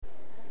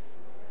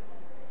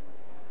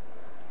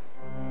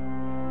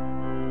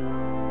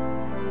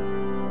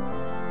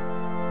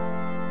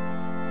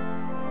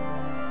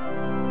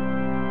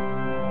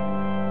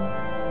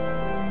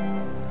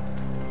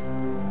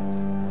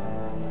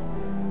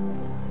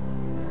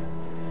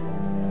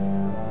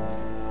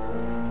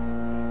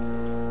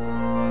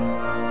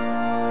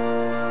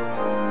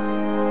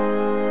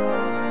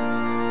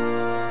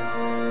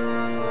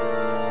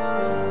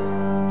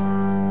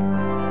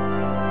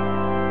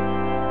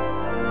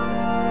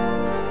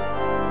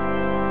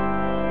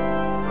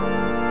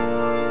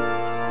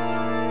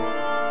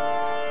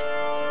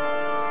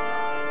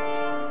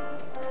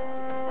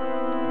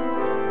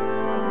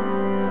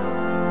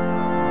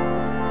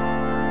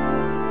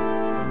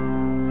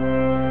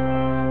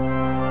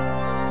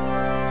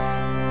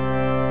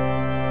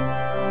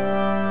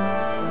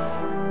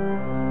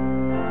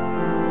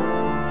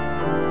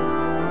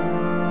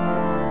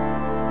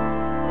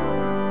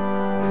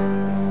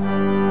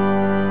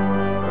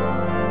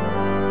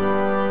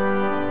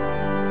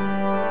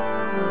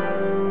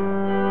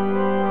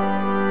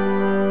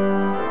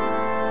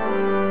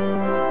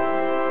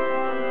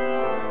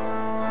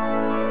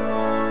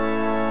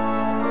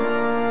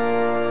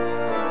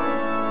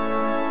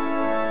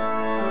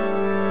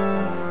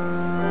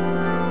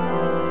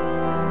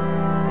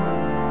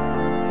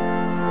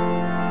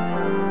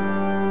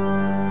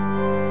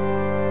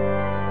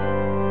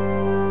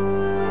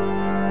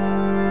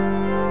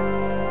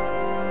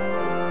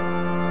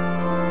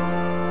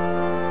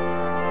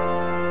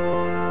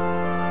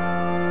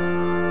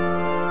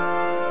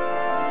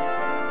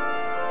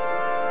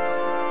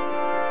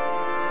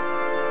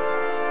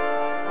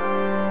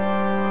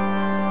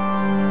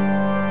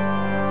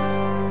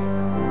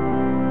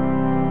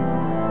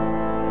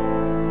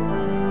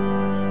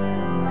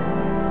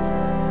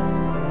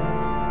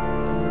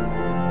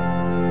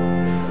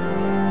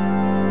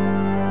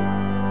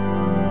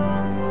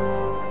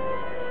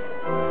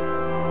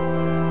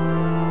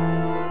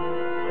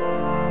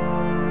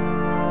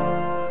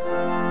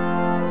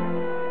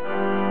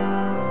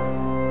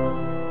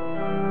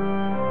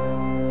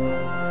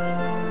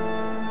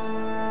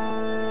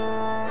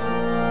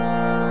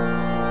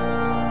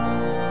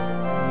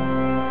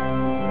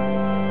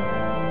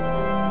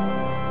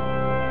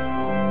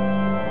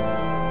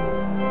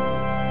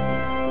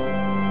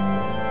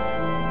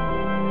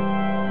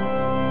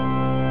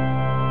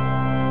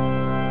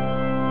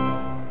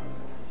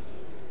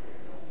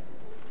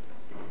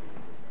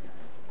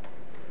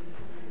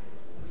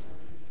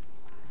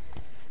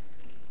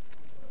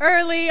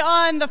Early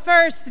on the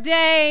first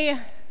day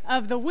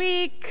of the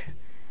week,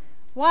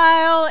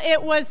 while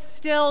it was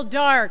still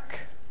dark.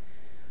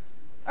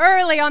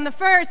 Early on the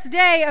first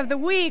day of the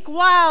week,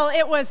 while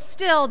it was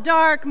still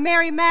dark,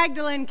 Mary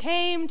Magdalene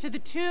came to the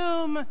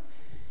tomb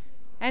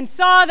and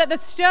saw that the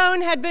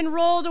stone had been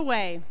rolled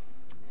away.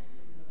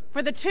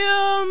 For the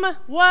tomb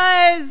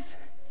was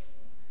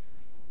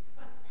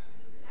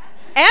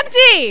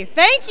empty.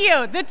 Thank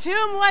you. The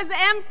tomb was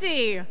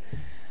empty.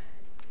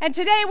 And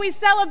today we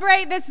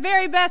celebrate this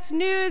very best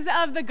news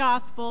of the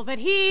gospel, that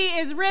he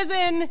is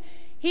risen.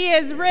 He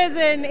is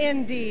risen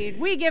indeed.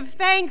 We give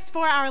thanks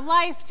for our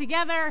life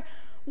together.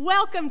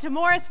 Welcome to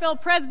Morrisville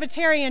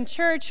Presbyterian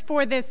Church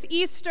for this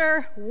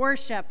Easter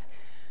worship.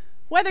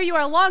 Whether you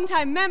are a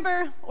longtime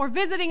member or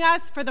visiting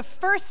us for the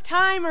first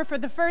time or for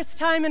the first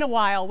time in a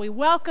while, we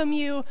welcome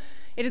you.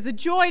 It is a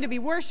joy to be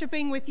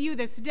worshiping with you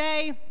this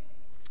day.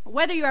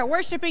 Whether you are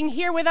worshiping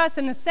here with us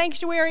in the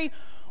sanctuary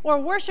or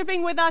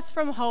worshiping with us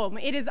from home,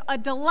 it is a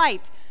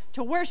delight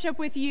to worship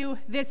with you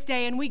this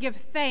day, and we give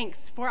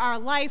thanks for our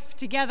life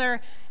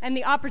together and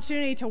the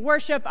opportunity to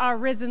worship our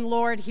risen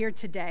Lord here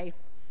today.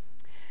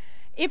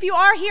 If you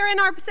are here in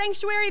our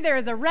sanctuary, there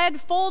is a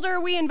red folder.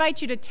 We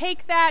invite you to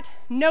take that,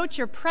 note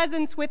your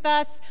presence with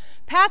us,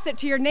 pass it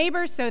to your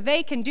neighbors so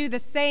they can do the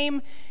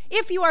same.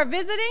 If you are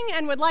visiting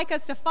and would like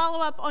us to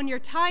follow up on your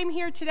time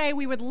here today,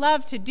 we would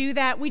love to do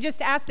that. We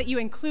just ask that you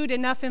include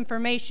enough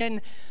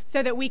information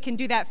so that we can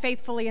do that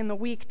faithfully in the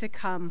week to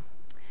come.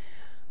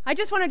 I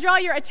just want to draw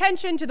your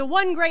attention to the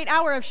one great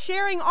hour of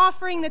sharing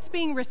offering that's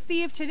being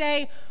received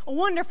today, a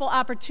wonderful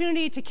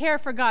opportunity to care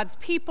for God's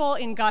people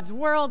in God's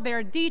world. There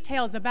are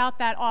details about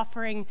that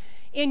offering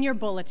in your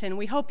bulletin.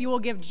 We hope you will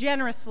give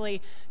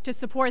generously to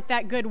support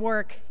that good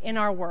work in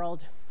our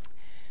world.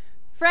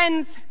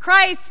 Friends,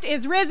 Christ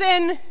is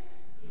risen.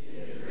 He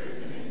is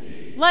risen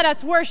indeed. Let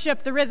us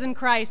worship the risen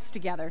Christ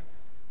together.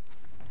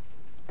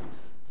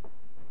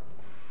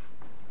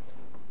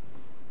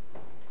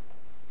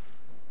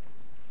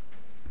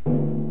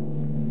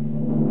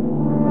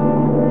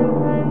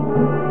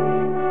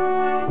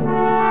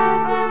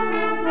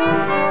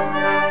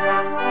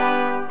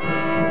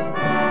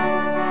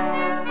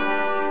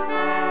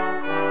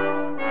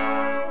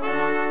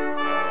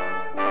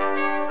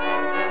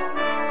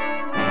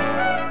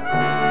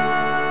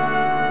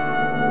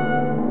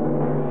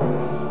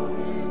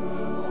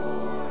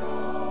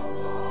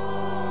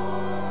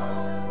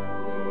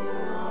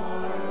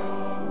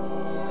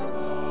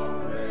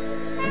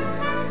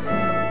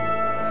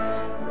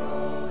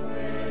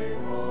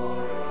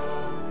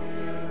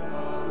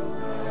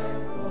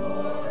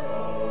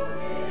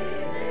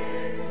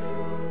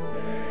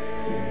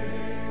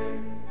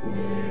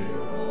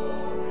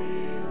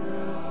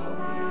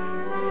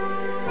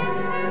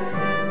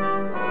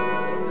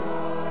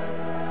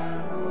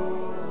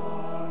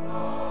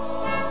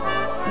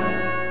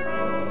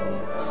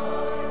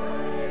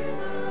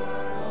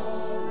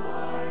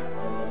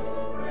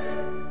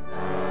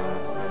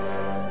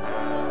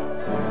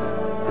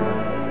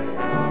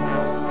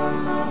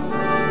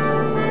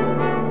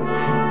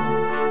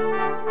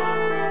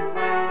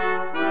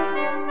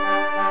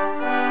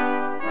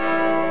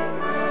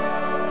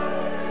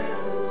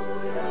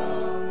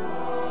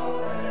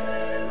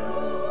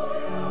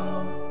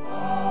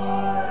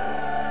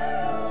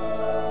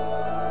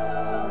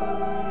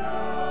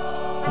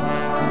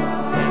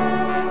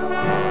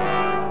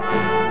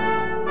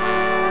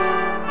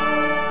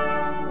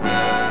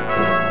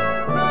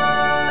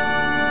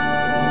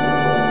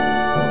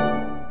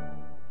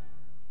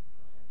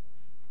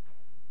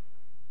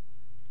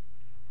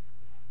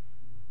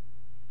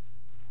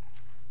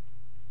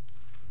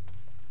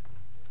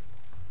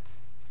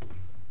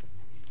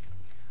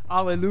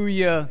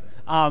 Hallelujah.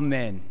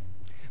 Amen.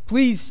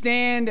 Please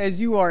stand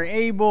as you are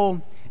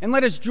able, and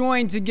let us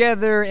join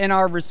together in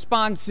our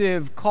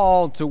responsive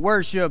call to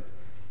worship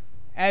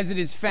as it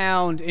is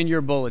found in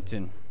your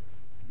bulletin.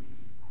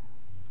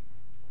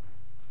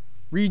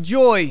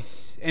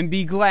 Rejoice and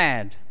be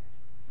glad.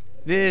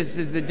 This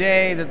is the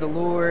day that the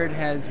Lord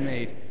has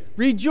made.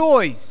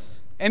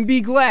 Rejoice and be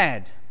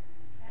glad.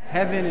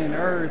 Heaven and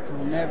earth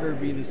will never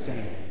be the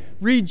same.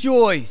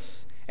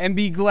 Rejoice and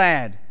be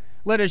glad.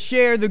 Let us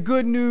share the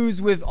good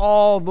news with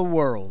all the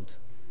world.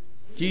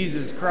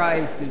 Jesus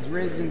Christ is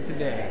risen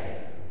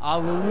today.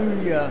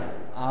 Alleluia,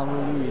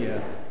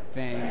 alleluia.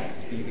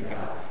 Thanks be to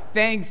God.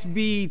 Thanks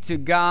be to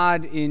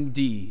God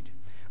indeed.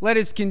 Let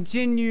us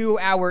continue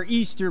our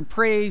Easter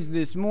praise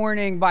this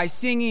morning by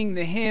singing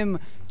the hymn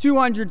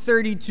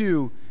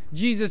 232,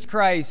 Jesus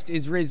Christ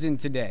is risen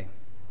today.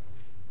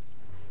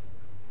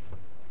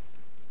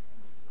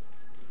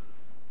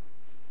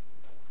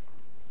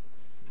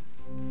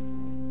 Jesus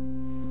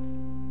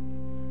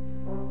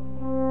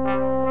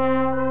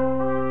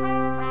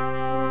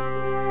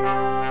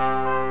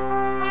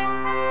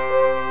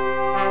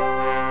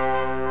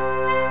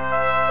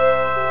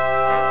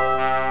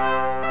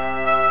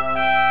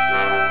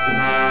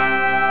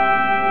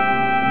Christ is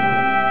risen.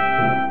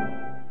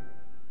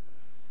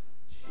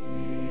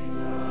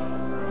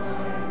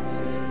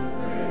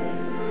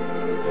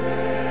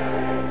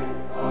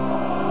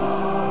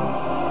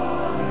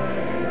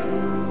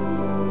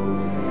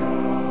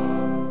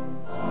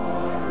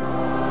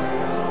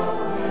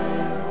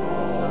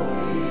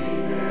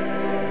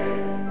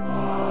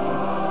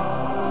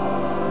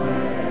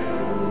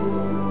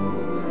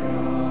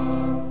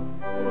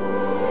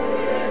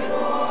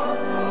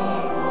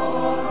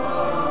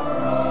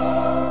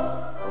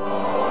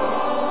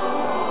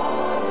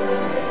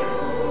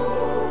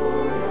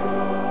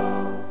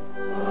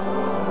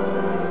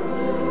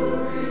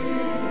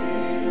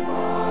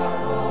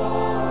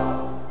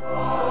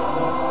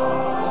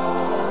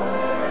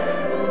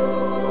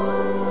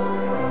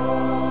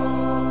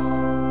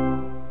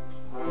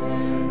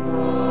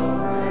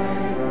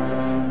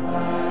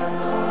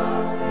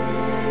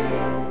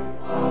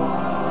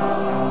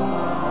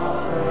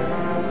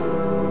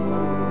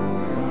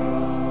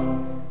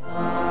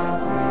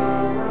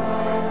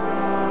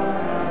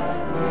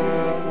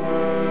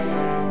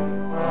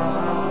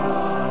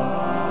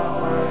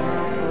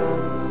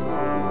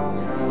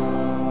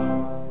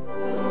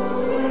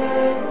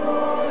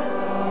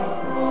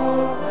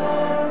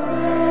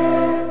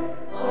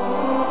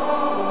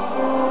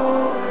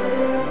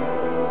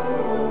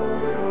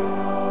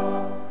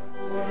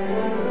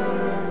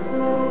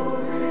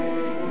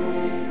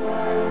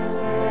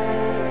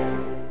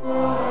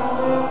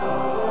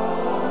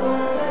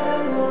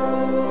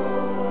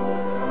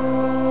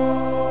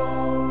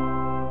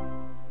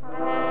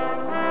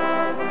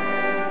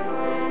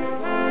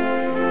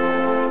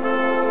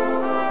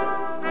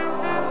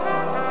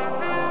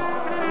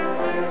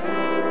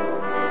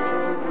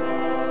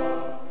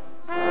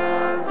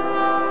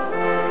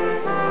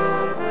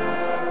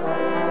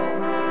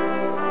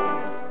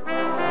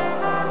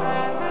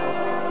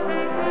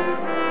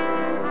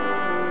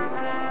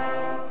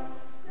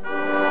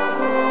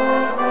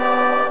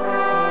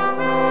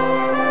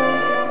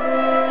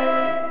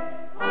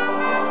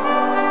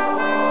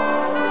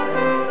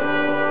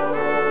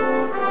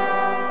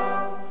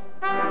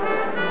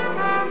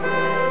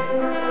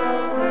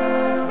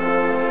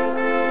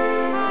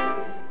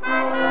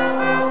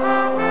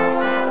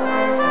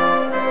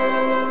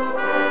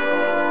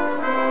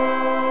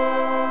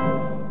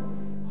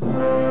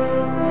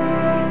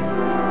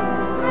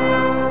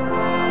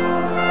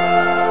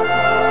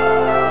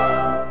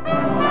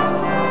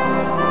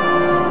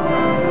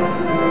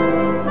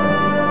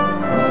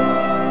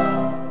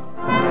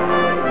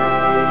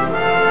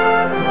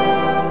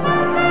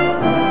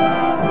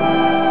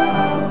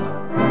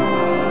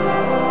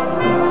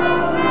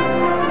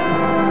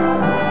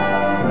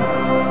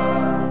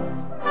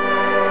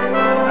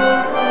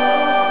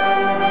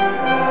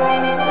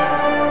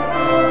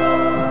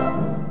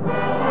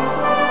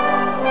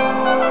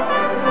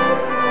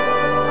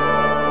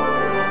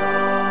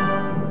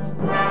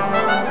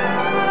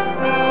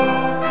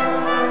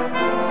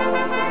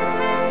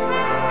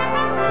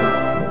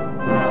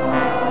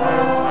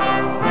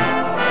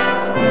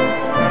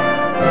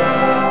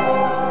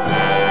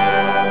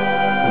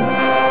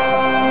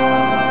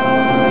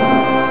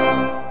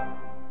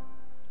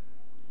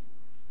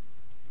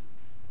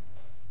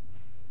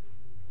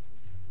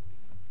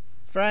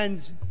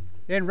 Friends,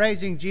 in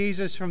raising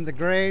Jesus from the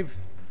grave,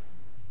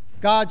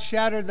 God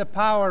shattered the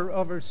power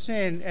over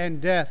sin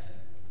and death.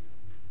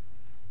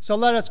 So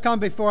let us come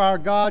before our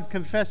God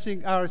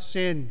confessing our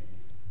sin,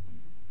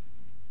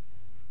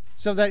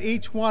 so that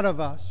each one of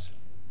us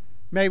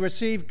may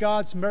receive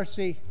God's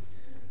mercy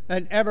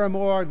and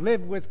evermore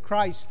live with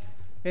Christ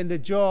in the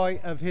joy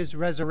of his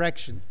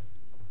resurrection.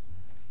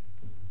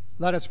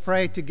 Let us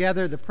pray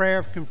together the prayer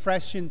of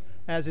confession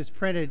as it's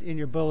printed in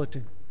your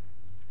bulletin.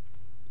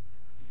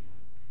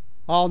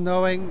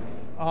 All-knowing,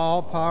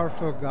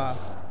 all-powerful God,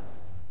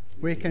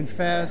 we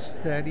confess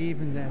that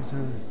even as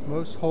on the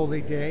most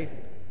holy day,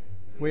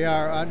 we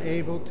are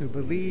unable to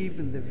believe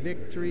in the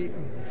victory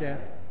of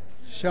death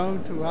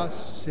shown to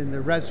us in the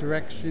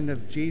resurrection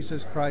of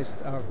Jesus Christ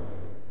our Lord.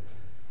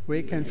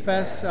 We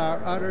confess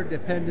our utter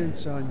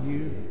dependence on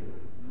you,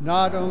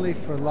 not only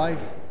for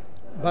life,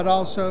 but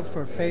also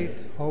for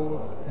faith,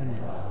 hope,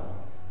 and love.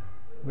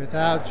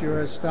 Without your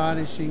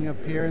astonishing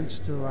appearance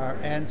to our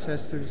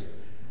ancestors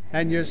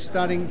and your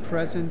stunning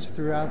presence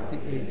throughout the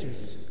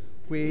ages,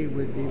 we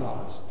would be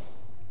lost.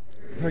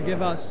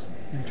 Forgive us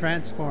and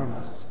transform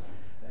us,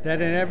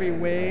 that in every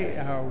way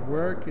our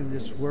work in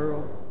this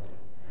world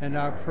and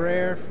our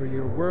prayer for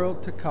your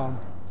world to come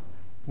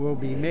will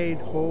be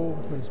made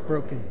whole as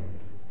broken,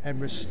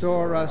 and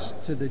restore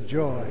us to the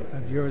joy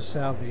of your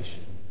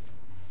salvation.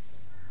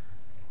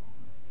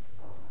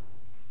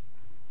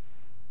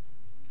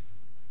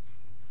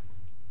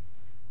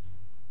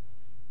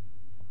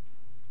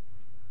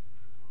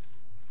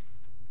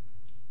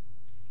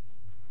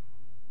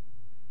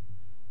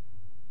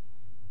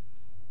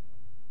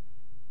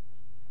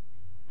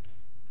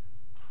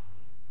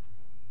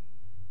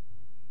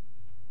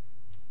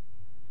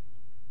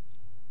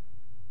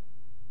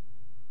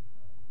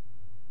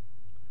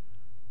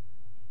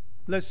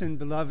 Listen,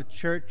 beloved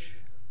church,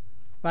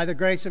 by the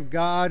grace of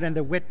God and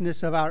the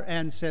witness of our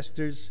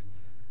ancestors,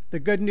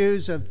 the good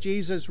news of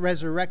Jesus'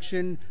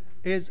 resurrection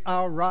is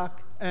our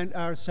rock and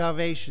our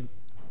salvation.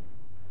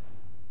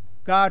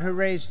 God, who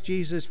raised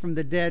Jesus from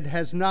the dead,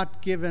 has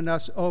not given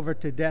us over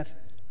to death,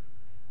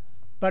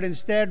 but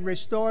instead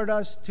restored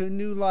us to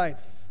new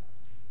life.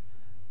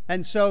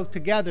 And so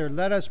together,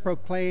 let us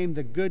proclaim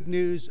the good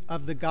news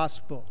of the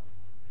gospel.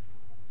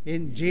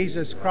 In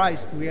Jesus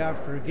Christ we are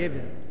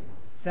forgiven.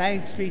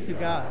 Thanks be to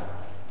God.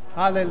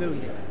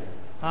 Hallelujah.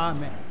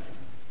 Amen.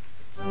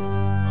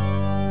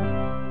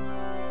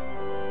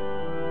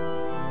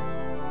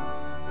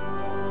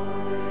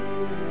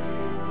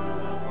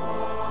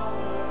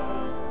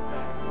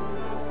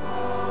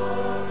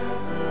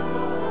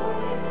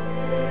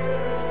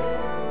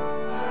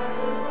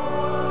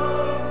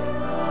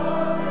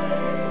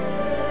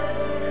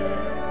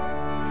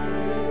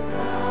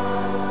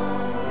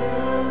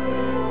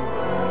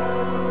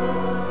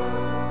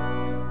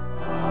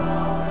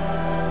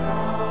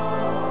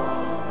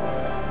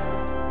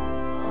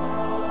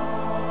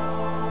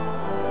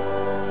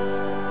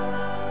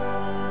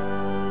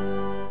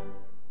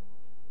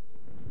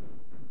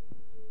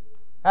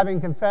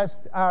 Having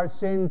confessed our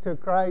sin to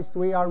Christ,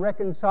 we are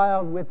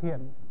reconciled with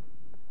him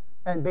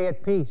and be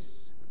at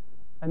peace.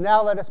 And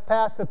now let us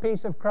pass the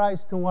peace of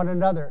Christ to one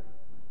another.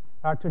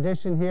 Our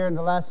tradition here in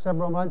the last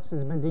several months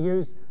has been to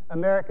use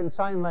American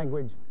Sign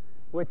Language,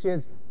 which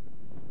is,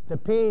 the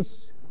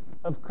peace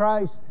of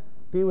Christ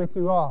be with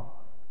you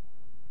all.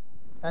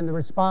 And the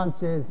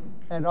response is,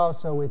 and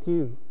also with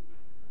you.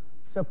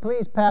 So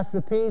please pass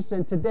the peace,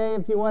 and today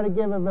if you want to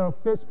give a little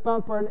fist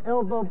bump or an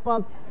elbow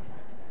bump,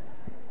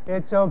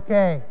 it's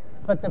okay,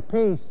 but the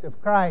peace of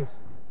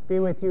Christ be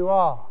with you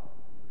all,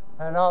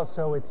 and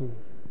also with you.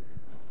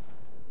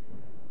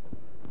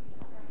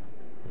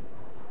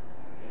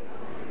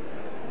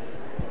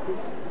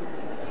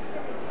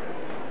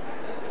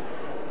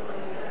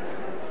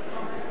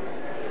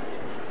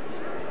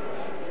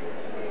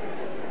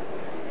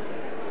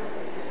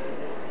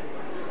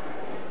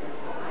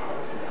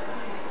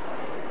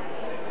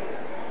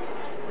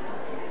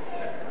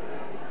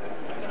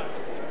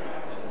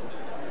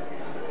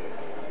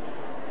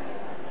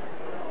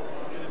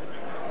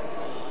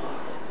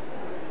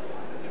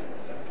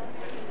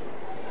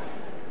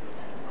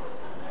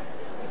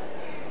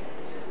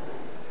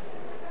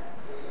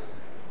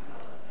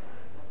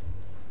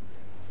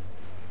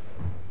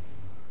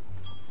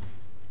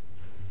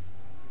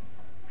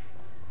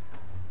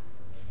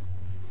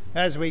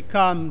 As we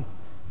come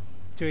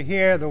to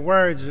hear the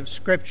words of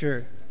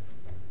Scripture,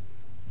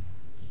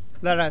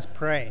 let us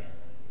pray.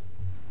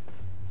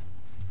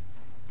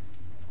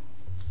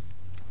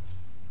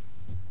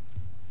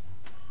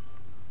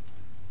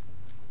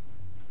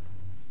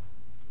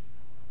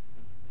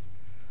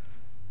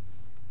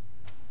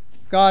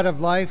 God of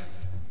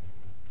life,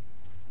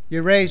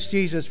 you raised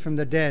Jesus from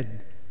the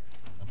dead.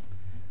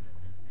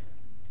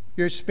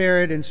 Your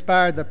Spirit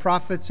inspired the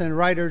prophets and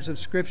writers of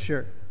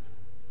Scripture.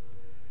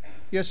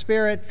 Your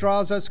Spirit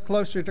draws us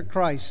closer to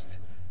Christ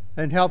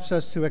and helps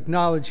us to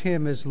acknowledge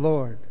him as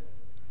Lord.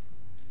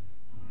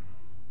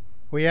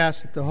 We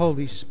ask that the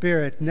Holy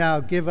Spirit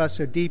now give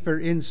us a deeper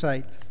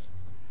insight,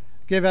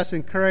 give us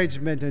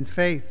encouragement and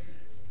faith,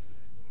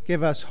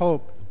 give us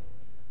hope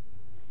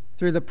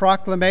through the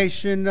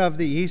proclamation of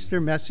the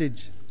Easter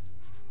message.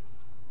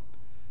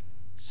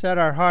 Set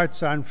our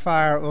hearts on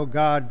fire, O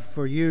God,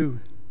 for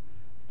you,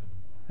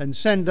 and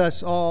send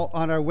us all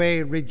on our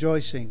way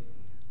rejoicing.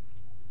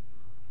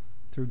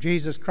 Through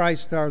Jesus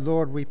Christ our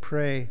Lord we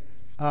pray.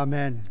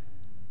 Amen.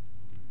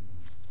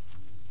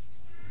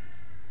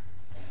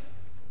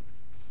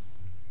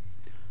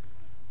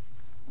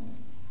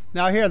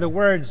 Now hear the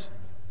words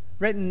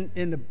written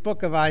in the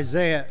book of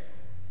Isaiah,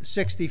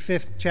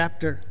 65th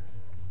chapter.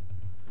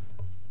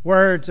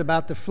 Words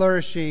about the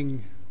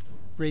flourishing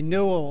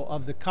renewal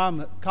of the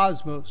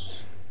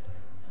cosmos.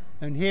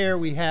 And here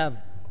we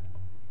have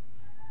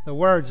the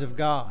words of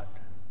God.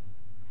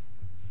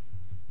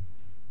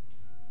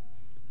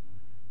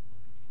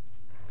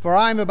 For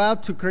I am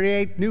about to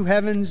create new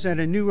heavens and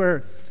a new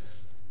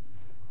earth.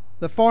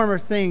 The former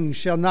things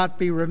shall not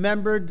be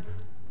remembered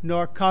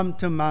nor come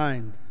to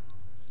mind.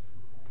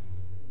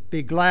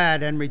 Be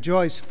glad and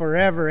rejoice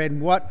forever in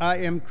what I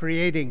am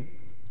creating.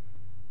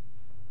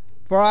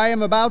 For I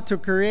am about to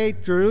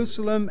create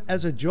Jerusalem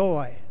as a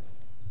joy,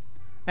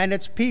 and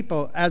its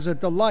people as a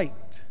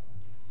delight.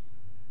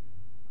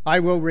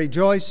 I will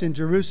rejoice in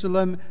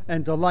Jerusalem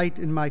and delight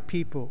in my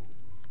people.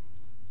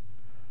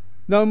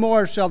 No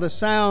more shall the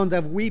sound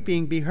of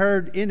weeping be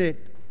heard in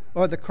it,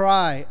 or the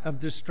cry of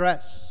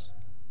distress.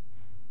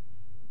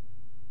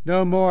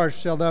 No more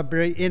shall there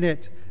be in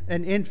it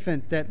an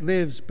infant that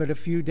lives but a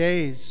few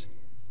days,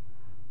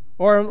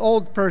 or an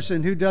old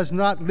person who does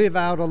not live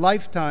out a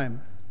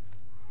lifetime.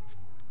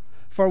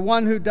 For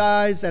one who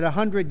dies at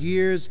 100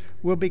 years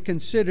will be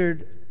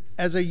considered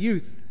as a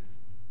youth,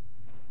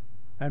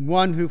 and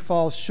one who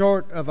falls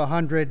short of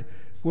 100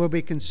 will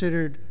be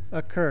considered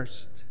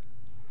accursed.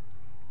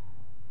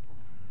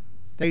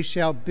 They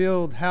shall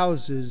build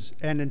houses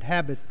and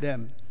inhabit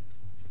them.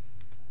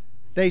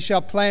 They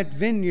shall plant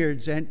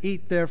vineyards and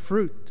eat their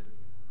fruit.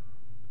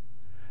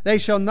 They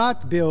shall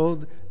not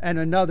build and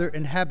another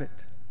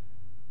inhabit.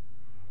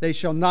 They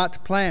shall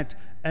not plant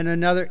and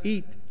another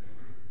eat.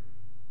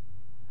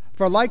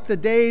 For like the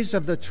days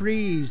of the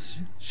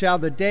trees shall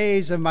the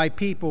days of my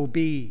people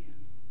be,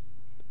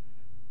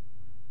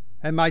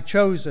 and my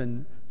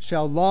chosen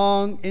shall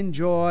long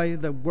enjoy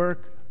the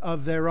work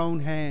of their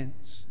own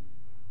hands.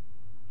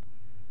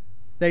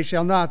 They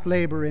shall not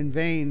labor in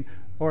vain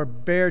or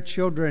bear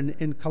children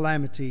in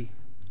calamity.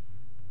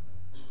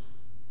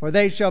 For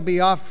they shall be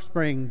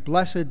offspring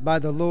blessed by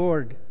the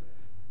Lord,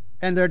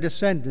 and their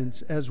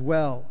descendants as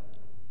well.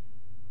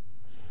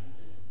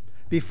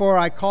 Before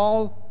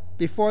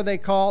they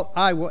call,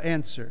 I will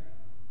answer.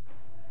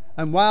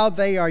 And while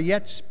they are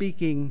yet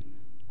speaking,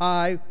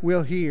 I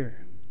will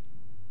hear.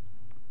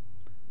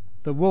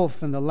 The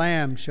wolf and the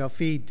lamb shall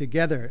feed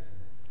together.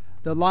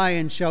 The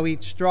lion shall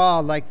eat straw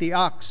like the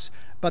ox,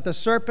 but the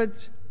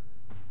serpent,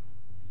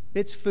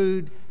 its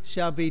food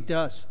shall be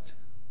dust.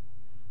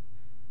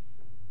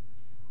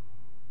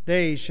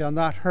 They shall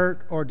not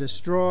hurt or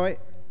destroy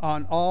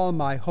on all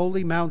my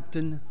holy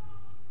mountain,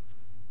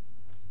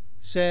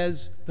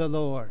 says the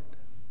Lord.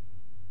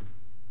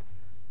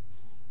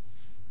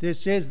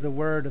 This is the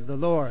word of the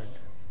Lord.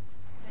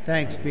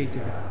 Thanks be to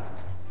God.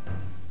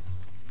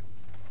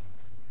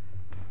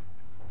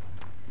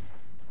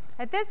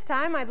 At this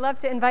time, I'd love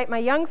to invite my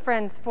young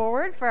friends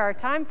forward for our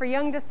time for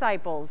young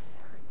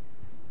disciples.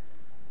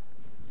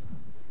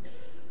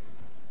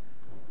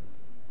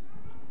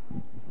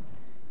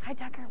 Hi,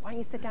 Tucker. Why don't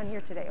you sit down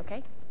here today, okay?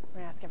 I'm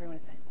going to ask everyone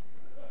to sit.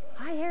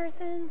 Hi,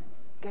 Harrison.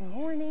 Good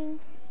morning.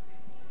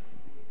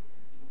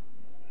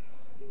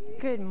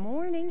 Good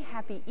morning.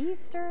 Happy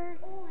Easter.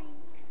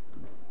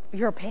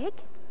 You're a pig?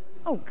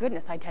 Oh,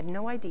 goodness, I had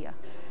no idea.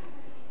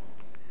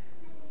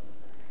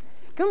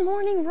 Good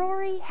morning,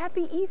 Rory.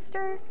 Happy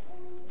Easter.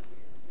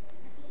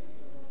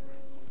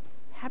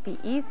 Happy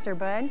Easter,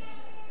 bud.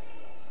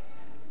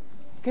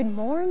 Good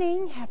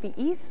morning. Happy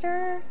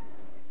Easter.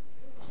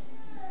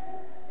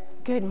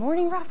 Good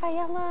morning,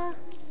 Rafaela.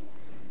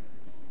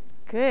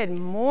 Good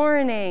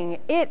morning.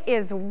 It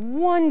is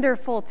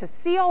wonderful to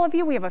see all of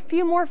you. We have a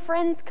few more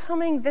friends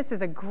coming. This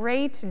is a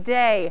great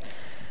day.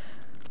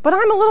 But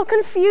I'm a little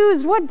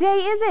confused. What day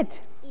is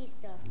it?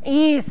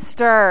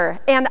 Easter.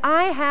 And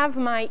I have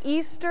my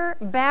Easter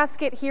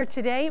basket here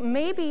today.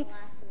 Maybe.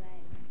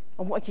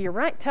 Oh, you're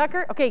right,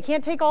 Tucker. Okay, you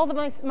can't take all of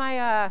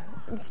my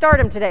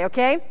stardom today,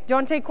 okay?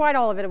 Don't take quite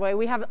all of it away.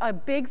 We have a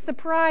big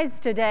surprise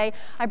today.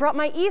 I brought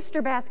my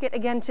Easter basket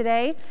again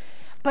today.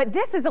 But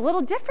this is a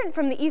little different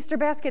from the Easter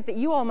basket that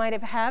you all might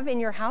have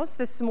in your house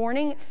this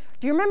morning.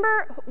 Do you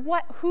remember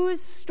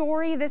whose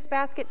story this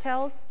basket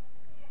tells?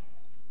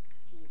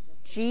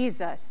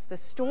 Jesus, the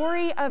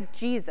story of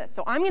Jesus.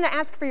 So I'm going to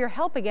ask for your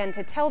help again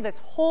to tell this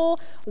whole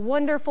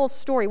wonderful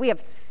story. We have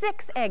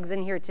 6 eggs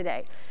in here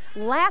today.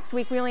 Last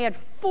week we only had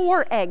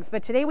 4 eggs,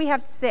 but today we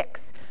have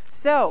 6.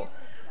 So,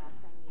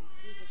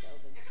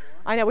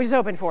 I know, we just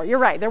opened 4. You're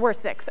right, there were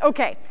 6.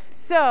 Okay,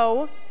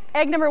 so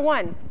egg number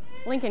 1.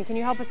 Lincoln, can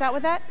you help us out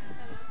with that?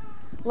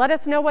 Let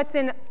us know what's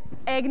in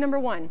egg number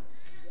 1.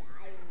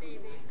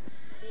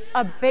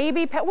 A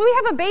baby pet. We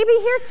have a baby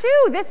here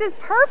too. This is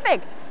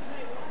perfect.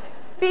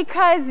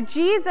 Because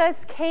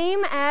Jesus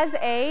came as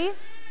a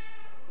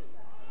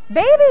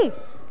baby.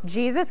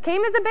 Jesus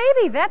came as a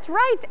baby. That's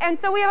right. And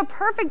so we have a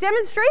perfect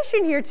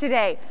demonstration here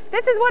today.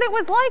 This is what it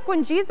was like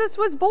when Jesus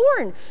was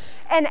born.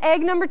 And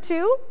egg number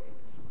 2.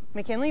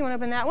 McKinley, you want to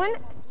open that one?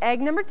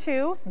 Egg number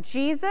 2.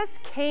 Jesus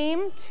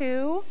came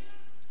to...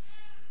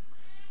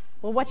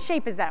 Well, what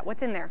shape is that?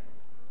 What's in there?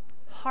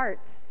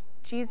 Hearts.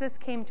 Jesus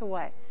came to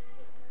what?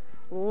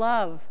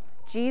 Love.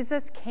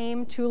 Jesus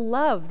came to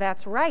love.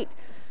 That's right.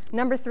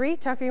 Number 3.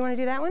 Tucker, you want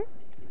to do that one?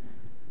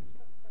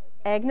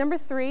 Egg number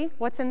 3.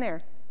 What's in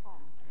there?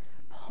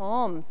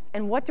 Palms.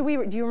 And what do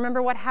you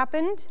remember what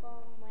happened?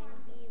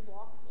 When he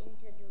walked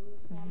into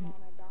Jerusalem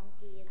on a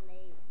donkey and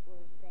they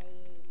were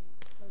saying,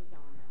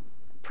 Hosanna.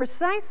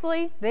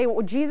 Precisely.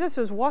 Jesus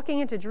was walking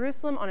into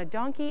Jerusalem on a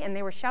donkey and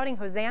they were shouting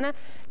Hosanna.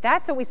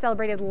 That's what we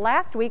celebrated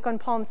last week on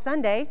Palm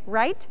Sunday,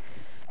 right?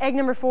 Egg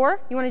number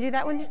 4. You want to do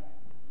that one?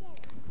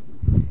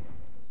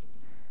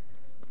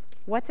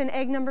 What's in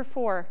egg number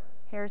 4,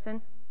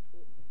 Harrison?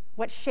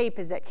 What shape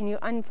is it? Can you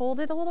unfold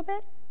it a little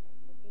bit?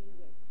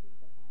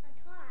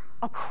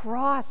 A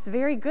cross.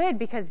 Very good,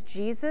 because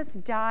Jesus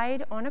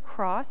died on a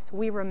cross.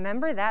 We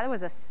remember that. It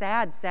was a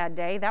sad, sad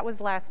day. That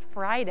was last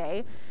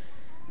Friday.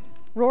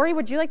 Rory,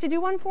 would you like to do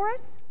one for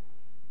us?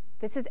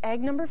 This is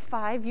egg number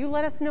 5. You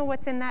let us know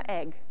what's in that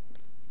egg.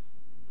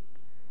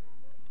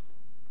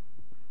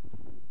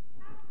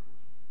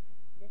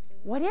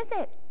 What is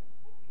it?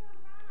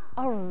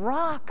 A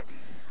rock.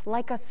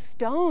 Like a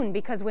stone,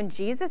 because when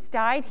Jesus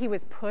died, he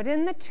was put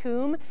in the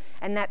tomb,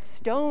 and that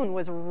stone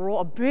was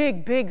a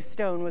big, big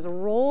stone was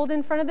rolled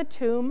in front of the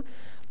tomb.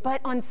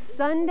 But on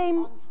Sunday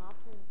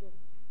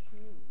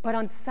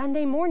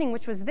morning,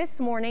 which was this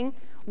morning,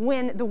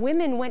 when the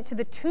women went to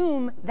the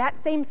tomb, that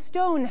same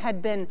stone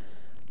had been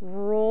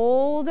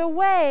rolled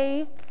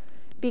away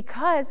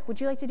because, would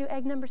you like to do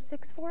egg number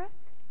 6 for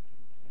us?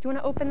 Do you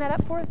want to open that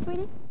up for us,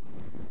 sweetie?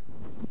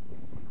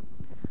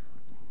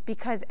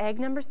 Because egg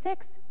number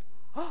 6,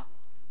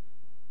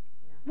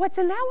 what's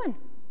in that one?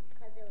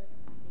 Because there was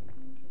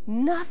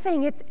nothing.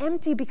 Nothing. It's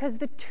empty because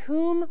the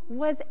tomb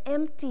was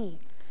empty.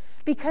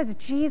 Because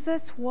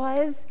Jesus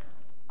was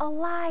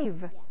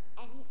alive.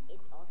 Yeah, and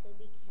it's also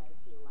because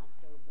he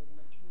left open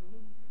the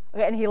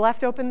tomb. And he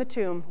left open the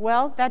tomb.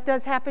 Well, that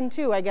does happen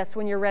too, I guess,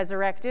 when you're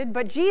resurrected.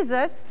 But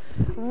Jesus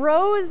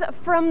rose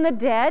from the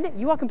dead.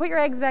 You all can put your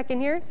eggs back in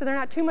here so they're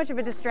not too much of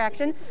a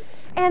distraction.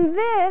 And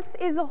this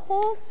is the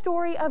whole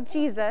story of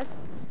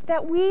Jesus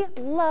that we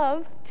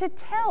love to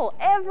tell.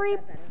 Every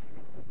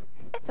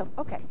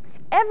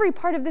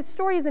part of this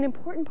story is an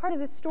important part of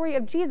the story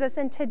of Jesus.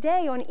 And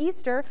today on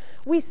Easter,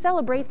 we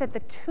celebrate that the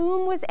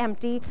tomb was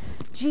empty.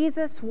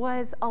 Jesus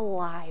was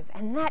alive.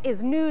 And that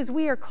is news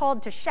we are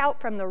called to shout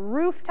from the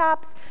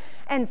rooftops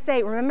and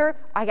say, remember,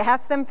 I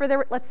asked them for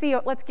their,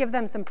 let's give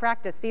them some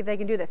practice, see if they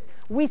can do this.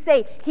 We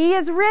say, he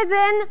is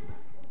risen.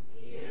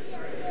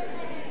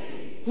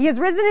 He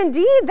is risen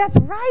indeed. That's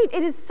right.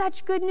 It is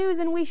such good news,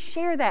 and we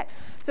share that.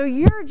 So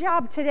your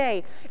job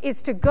today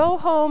is to go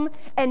home,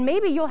 and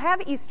maybe you'll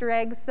have Easter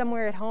eggs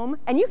somewhere at home,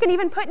 and you can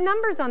even put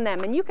numbers on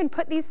them, and you can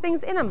put these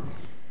things in them.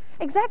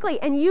 Exactly.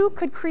 And you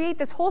could create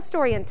this whole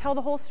story and tell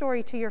the whole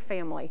story to your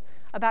family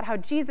about how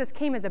Jesus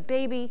came as a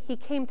baby. He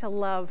came to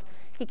love.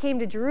 He came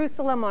to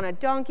Jerusalem on a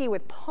donkey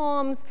with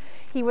palms.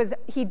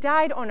 He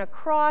died on a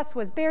cross,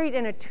 was buried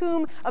in a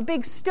tomb. A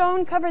big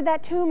stone covered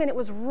that tomb, and it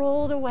was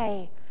rolled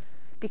away.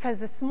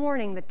 Because this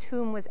morning the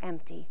tomb was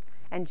empty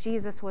and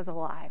Jesus was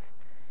alive.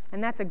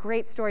 And that's a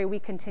great story we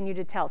continue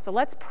to tell. So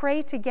let's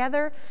pray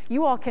together.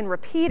 You all can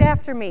repeat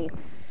after me.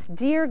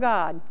 Dear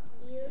God,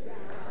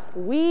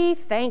 we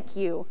thank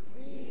you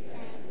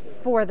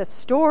for the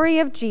story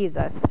of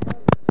Jesus.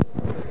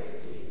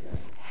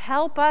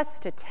 Help us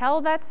to tell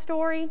that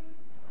story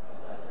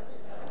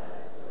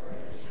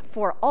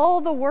for all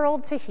the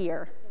world to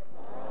hear.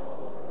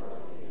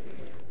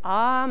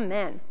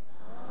 Amen.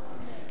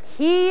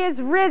 He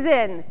is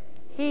risen.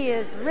 He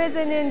is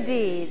risen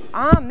indeed.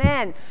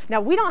 Amen. Now,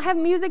 we don't have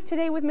music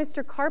today with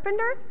Mr.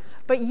 Carpenter,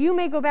 but you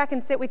may go back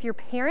and sit with your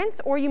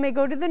parents, or you may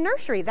go to the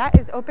nursery. That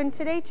is open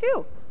today,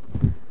 too.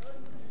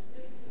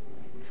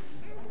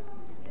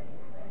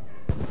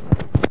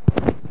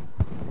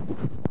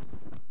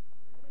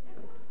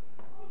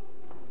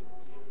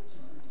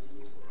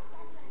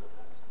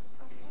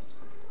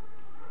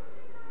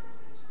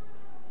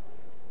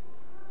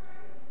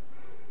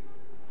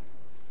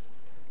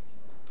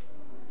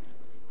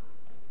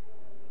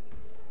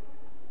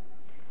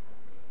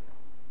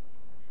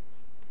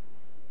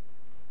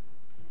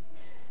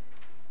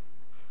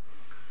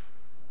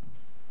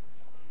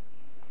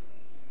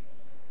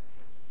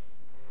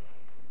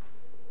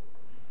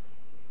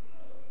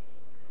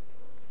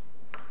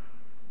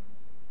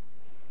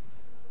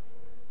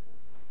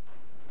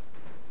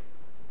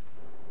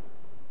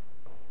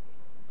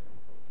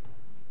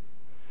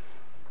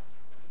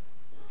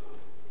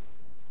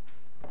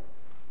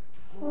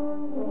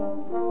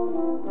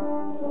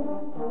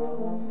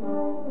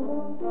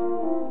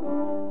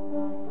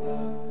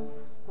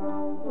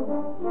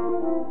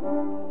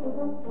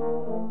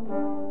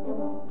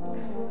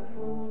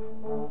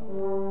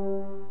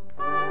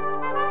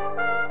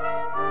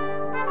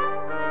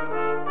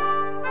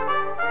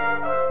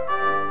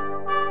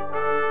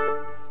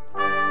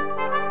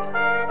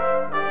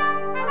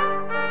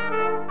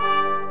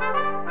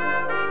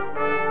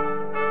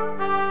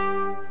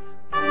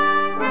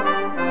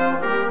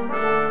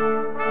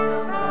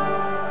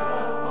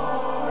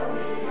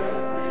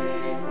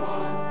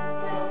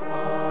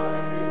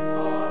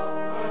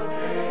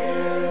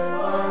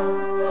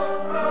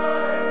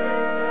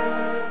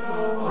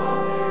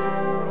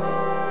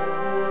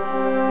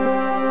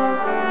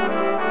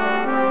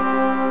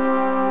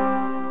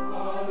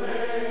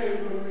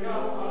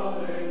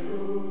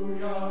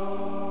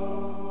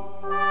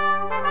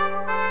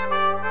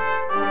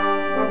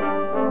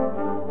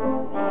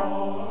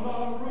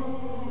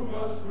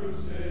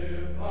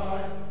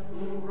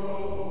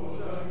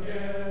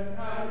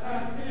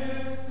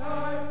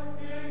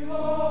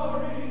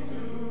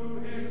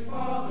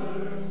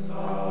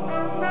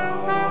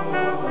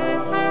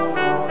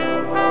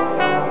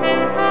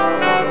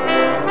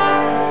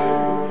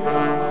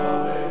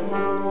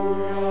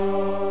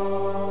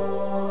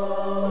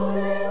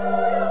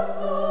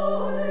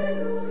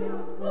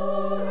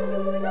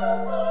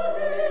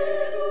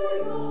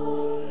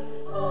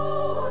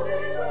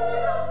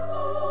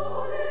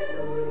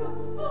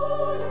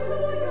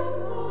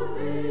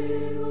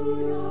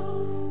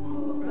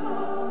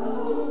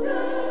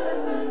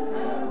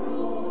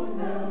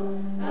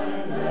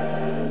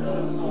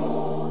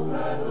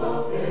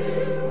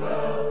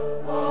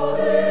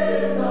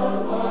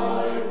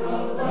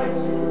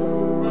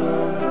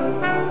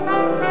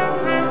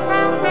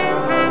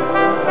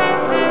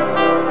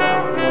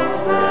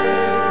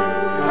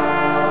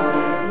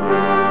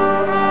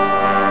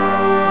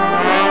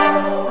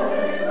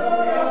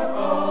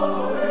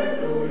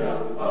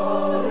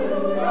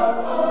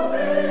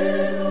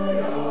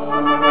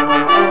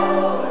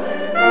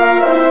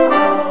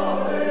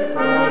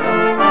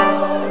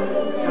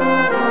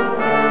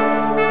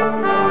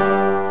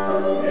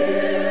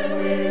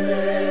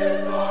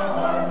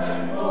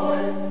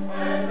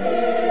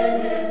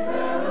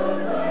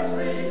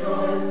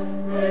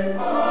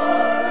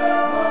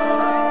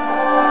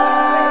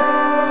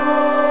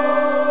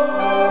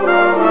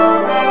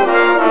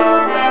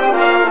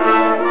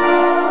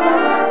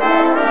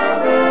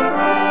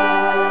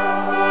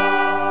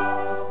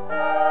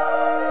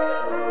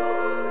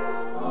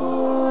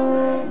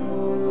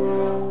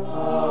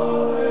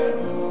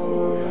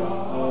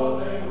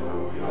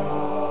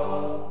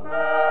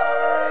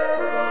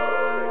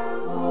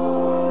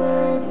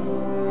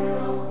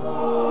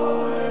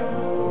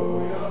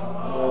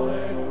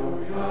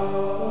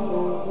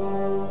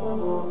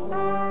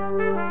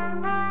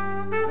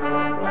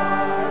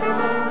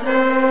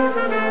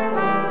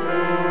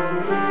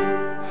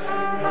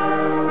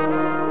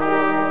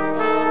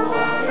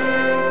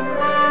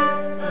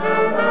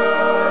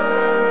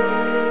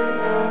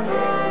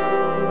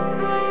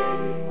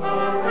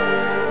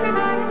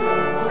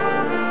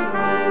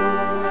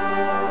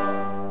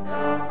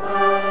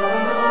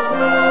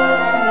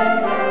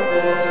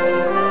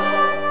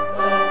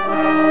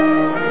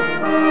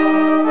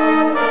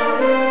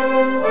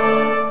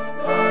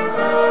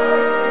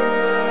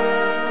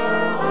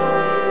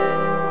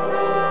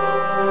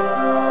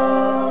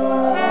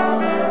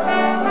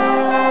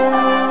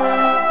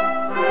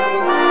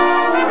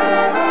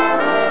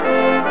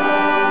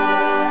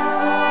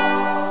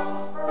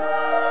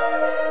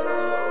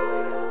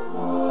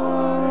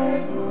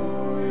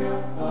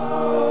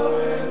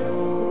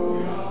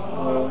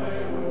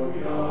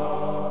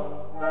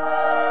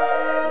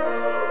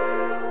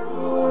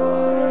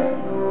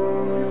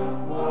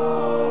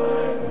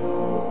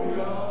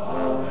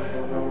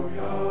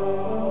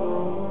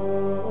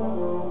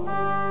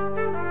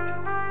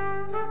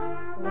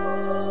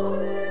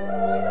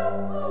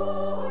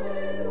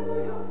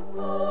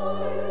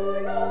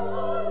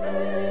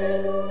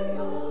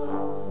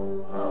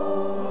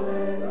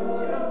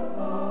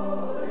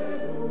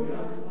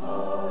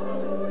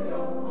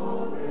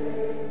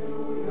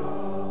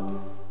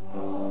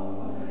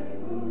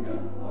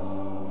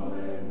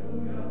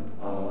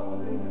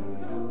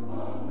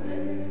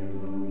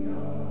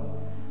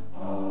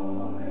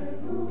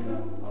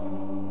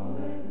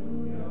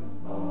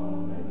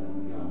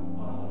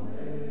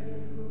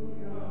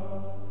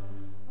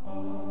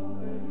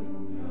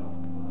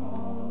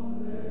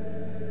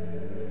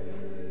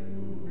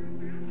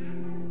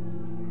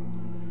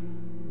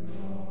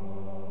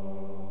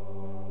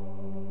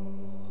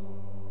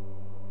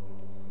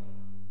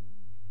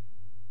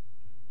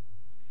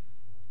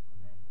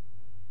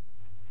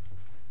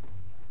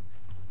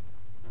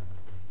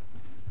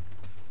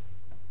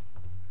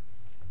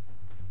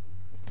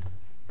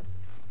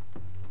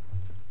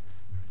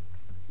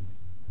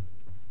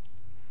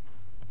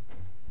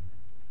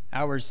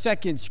 Our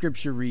second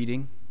scripture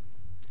reading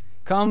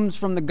comes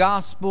from the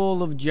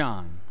Gospel of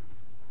John,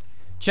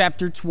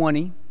 chapter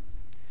 20,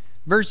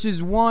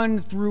 verses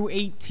 1 through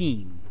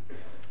 18.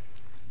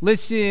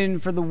 Listen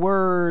for the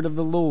word of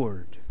the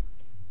Lord.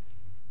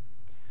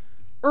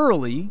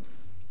 Early,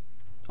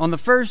 on the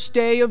first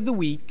day of the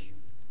week,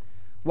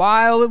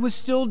 while it was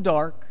still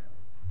dark,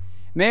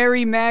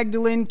 Mary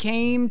Magdalene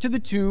came to the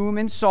tomb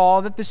and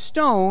saw that the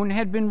stone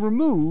had been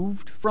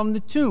removed from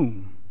the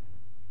tomb.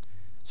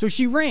 So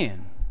she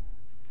ran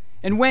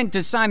and went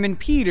to Simon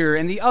Peter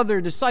and the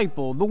other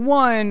disciple, the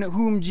one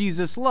whom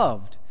Jesus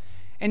loved,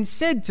 and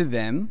said to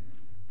them,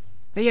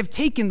 "They have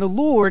taken the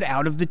Lord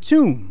out of the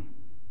tomb,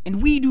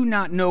 and we do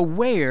not know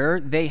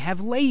where they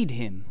have laid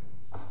him."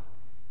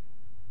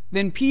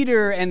 Then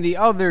Peter and the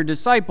other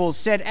disciple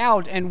set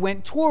out and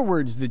went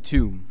towards the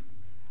tomb.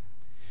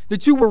 The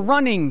two were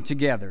running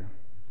together,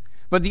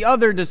 but the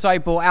other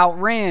disciple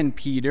outran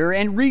Peter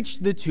and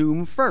reached the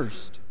tomb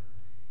first.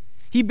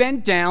 He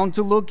bent down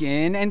to look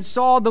in and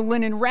saw the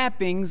linen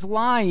wrappings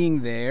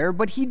lying there,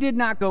 but he did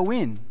not go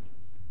in.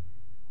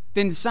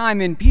 Then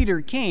Simon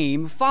Peter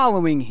came,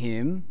 following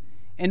him,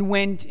 and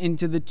went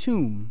into the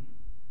tomb.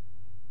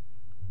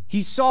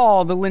 He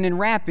saw the linen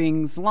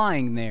wrappings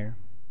lying there,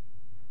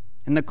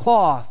 and the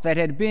cloth that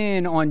had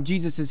been on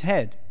Jesus'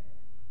 head,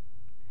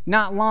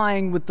 not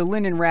lying with the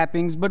linen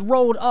wrappings, but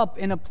rolled up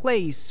in a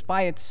place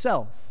by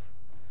itself.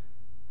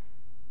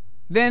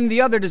 Then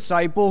the other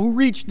disciple who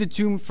reached the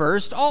tomb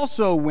first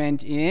also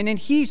went in, and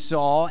he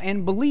saw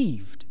and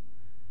believed.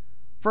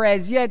 For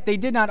as yet they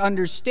did not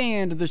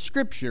understand the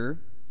scripture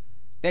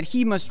that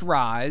he must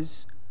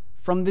rise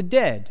from the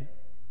dead.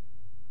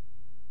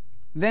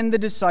 Then the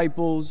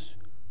disciples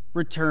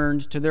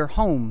returned to their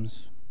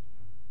homes.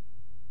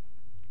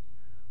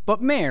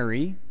 But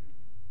Mary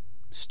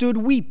stood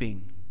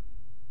weeping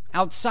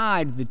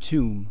outside the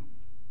tomb.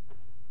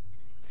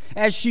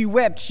 As she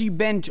wept, she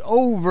bent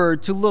over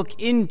to look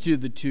into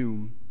the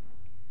tomb,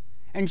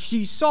 and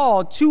she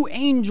saw two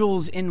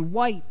angels in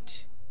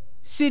white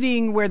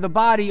sitting where the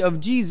body of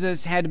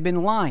Jesus had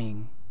been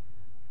lying,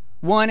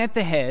 one at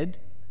the head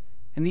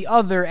and the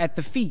other at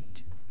the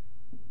feet.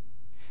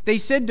 They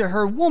said to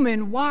her,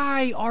 "Woman,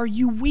 why are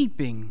you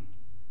weeping?"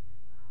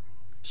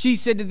 She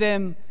said to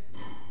them,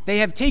 "They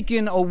have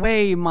taken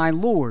away my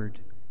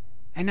Lord,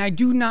 and I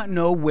do not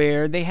know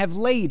where they have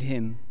laid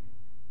him."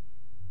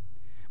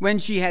 When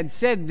she had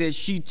said this,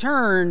 she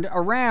turned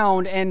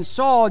around and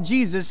saw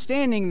Jesus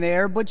standing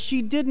there, but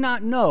she did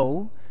not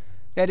know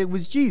that it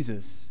was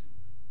Jesus.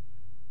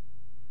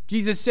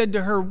 Jesus said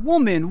to her,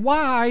 "Woman,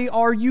 why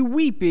are you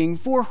weeping?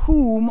 For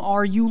whom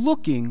are you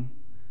looking?"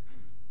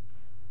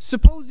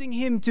 Supposing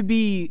him to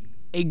be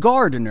a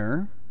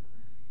gardener,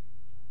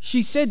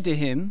 she said to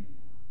him,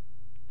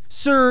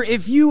 "Sir,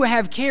 if you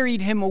have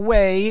carried him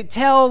away,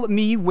 tell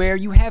me where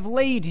you have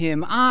laid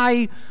him.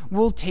 I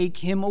will take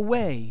him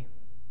away."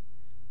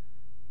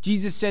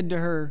 Jesus said to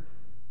her,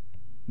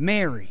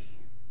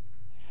 "Mary."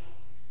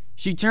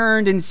 She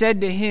turned and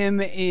said to him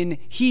in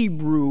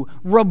Hebrew,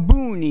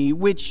 "Rabboni,"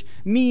 which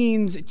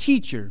means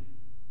teacher.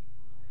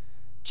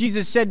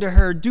 Jesus said to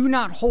her, "Do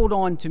not hold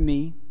on to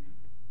me,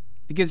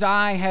 because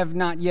I have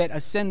not yet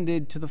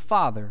ascended to the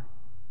Father.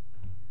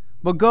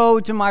 But go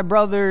to my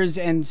brothers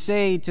and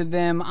say to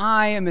them,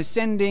 I am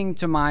ascending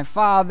to my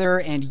Father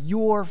and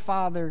your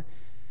Father,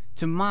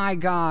 to my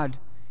God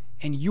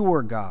and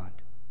your God."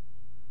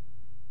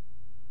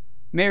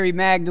 Mary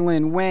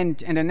Magdalene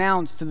went and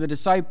announced to the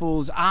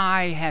disciples,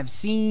 "I have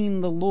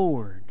seen the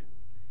Lord."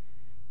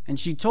 And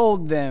she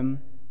told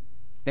them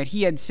that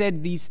he had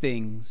said these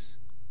things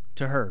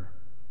to her.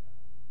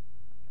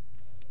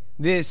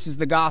 This is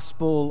the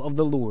gospel of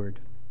the Lord.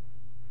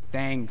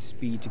 Thanks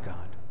be to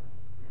God.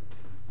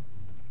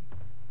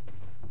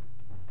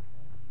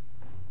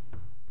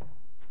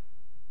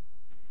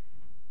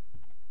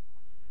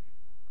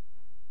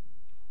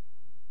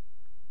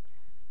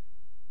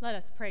 Let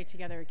us pray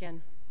together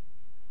again.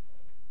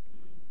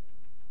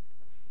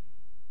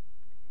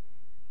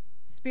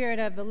 Spirit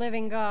of the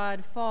living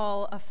God,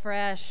 fall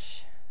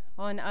afresh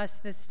on us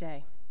this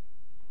day.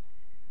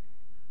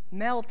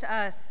 Melt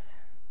us,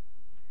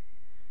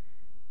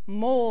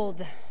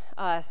 mold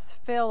us,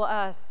 fill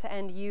us,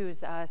 and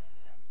use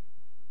us.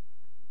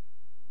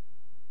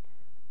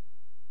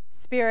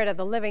 Spirit of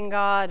the living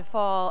God,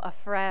 fall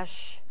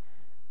afresh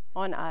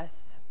on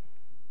us.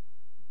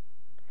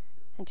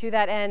 And to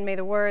that end, may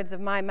the words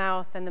of my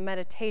mouth and the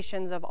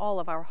meditations of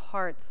all of our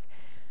hearts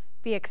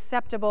be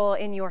acceptable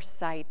in your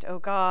sight, O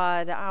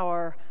God,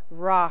 our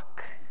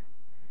rock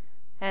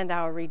and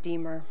our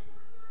Redeemer.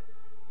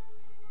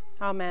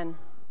 Amen.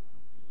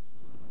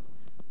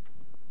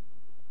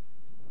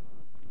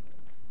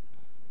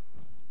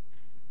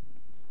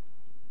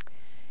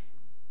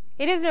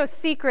 It is no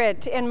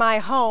secret in my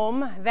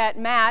home that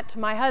Matt,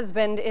 my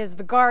husband, is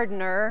the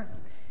gardener,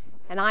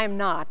 and I am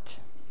not.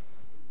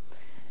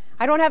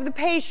 I don't have the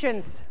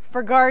patience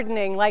for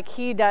gardening like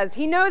he does.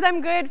 He knows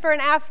I'm good for an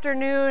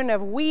afternoon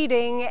of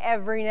weeding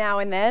every now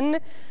and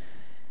then,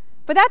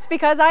 But that's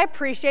because I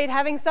appreciate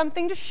having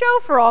something to show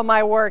for all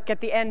my work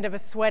at the end of a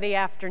sweaty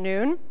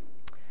afternoon.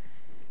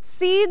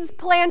 Seeds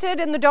planted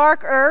in the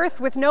dark earth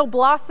with no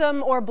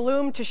blossom or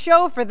bloom to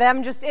show for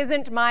them just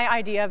isn't my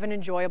idea of an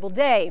enjoyable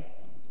day.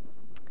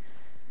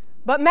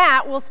 But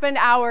Matt will spend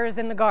hours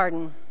in the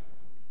garden.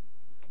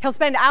 He'll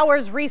spend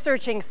hours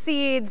researching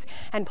seeds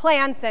and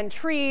plants and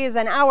trees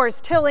and hours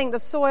tilling the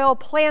soil,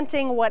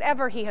 planting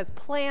whatever he has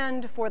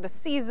planned for the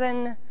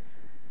season.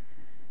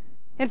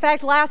 In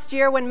fact, last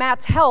year when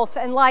Matt's health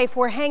and life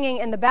were hanging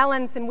in the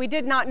balance and we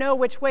did not know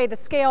which way the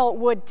scale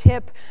would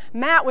tip,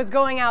 Matt was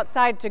going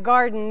outside to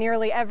garden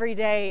nearly every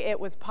day it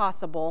was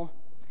possible.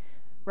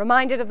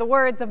 Reminded of the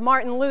words of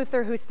Martin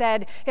Luther, who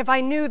said, "If I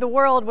knew the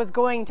world was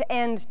going to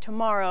end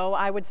tomorrow,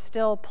 I would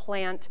still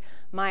plant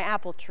my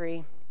apple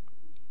tree."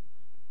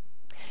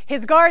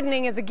 His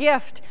gardening is a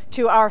gift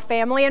to our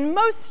family, and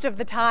most of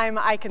the time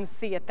I can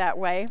see it that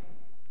way.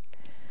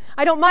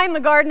 I don't mind the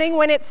gardening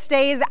when it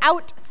stays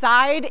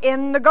outside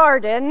in the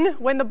garden,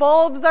 when the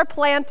bulbs are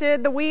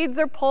planted, the weeds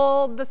are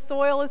pulled, the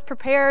soil is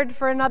prepared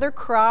for another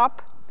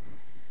crop.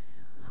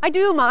 I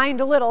do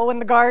mind a little when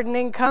the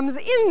gardening comes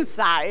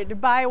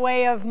inside by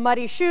way of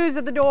muddy shoes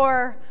at the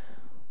door,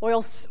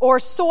 or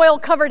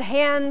soil-covered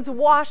hands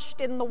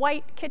washed in the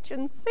white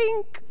kitchen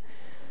sink,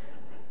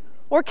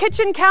 or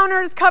kitchen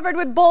counters covered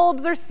with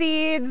bulbs or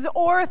seeds,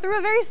 or through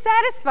a very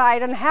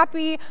satisfied and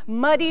happy,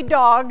 muddy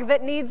dog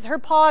that needs her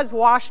paws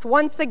washed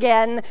once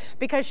again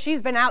because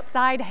she's been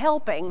outside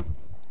helping.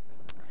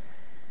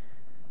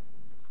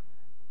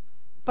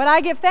 But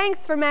I give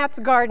thanks for Matt's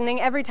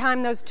gardening every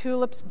time those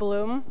tulips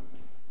bloom,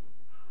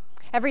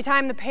 every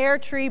time the pear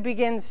tree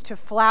begins to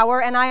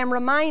flower, and I am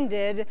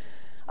reminded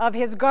of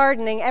his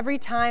gardening every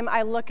time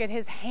I look at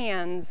his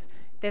hands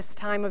this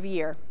time of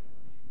year,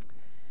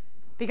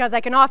 because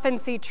I can often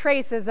see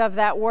traces of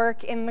that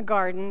work in the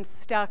garden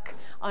stuck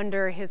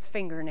under his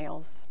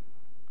fingernails.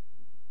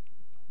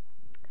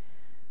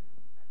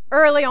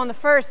 Early on the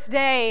first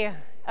day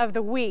of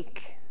the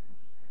week,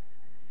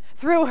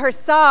 through her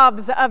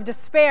sobs of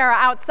despair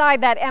outside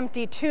that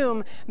empty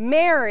tomb,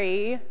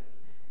 Mary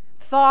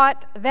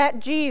thought that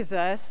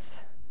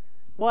Jesus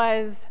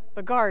was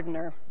the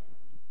gardener.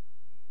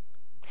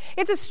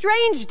 It's a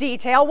strange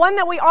detail, one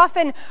that we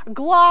often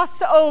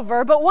gloss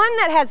over, but one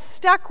that has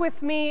stuck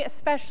with me,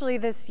 especially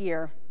this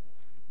year.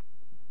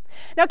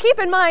 Now keep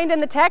in mind, in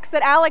the text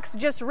that Alex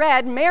just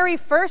read, Mary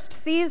first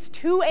sees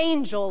two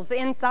angels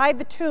inside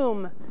the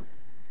tomb.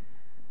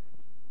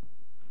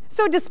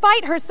 So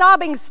despite her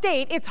sobbing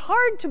state, it's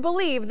hard to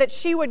believe that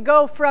she would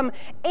go from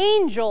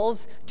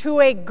angels to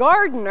a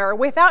gardener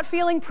without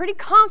feeling pretty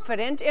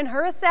confident in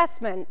her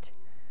assessment.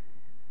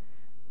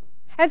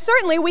 And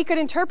certainly we could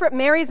interpret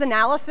Mary's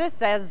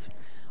analysis as,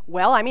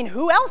 well,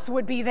 who else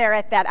would be there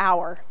at that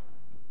hour?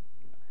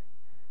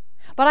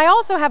 But I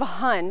also have a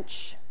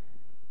hunch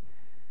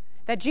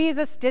that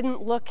Jesus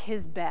didn't look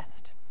his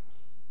best.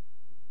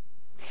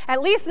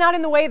 At least not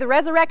in the way the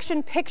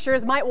resurrection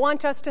pictures might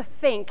want us to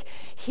think.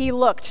 He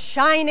looked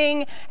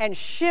shining and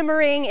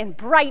shimmering in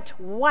bright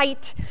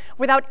white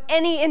without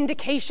any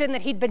indication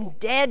that he'd been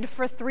dead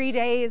for 3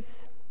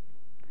 days.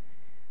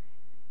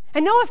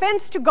 And no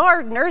offense to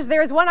gardeners,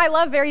 there is one I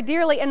love very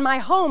dearly in my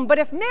home, but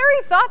if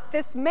Mary thought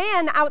this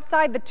man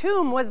outside the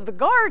tomb was the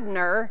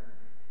gardener,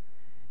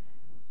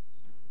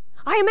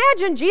 I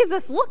imagine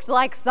Jesus looked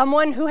like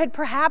someone who had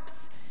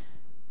perhaps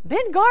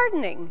been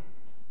gardening.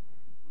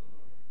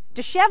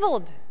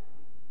 Disheveled,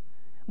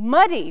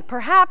 muddy,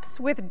 perhaps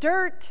with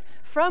dirt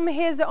from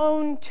his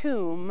own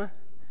tomb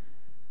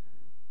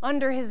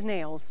under his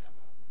nails.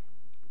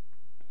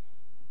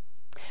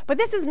 But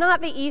this is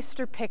not the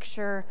Easter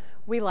picture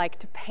we like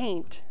to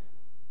paint.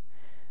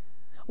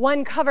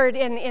 One covered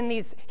in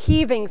these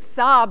heaving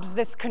sobs,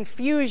 this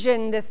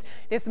confusion, this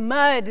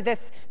mud,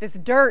 this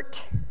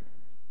dirt.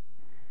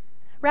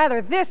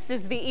 Rather, this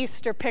is the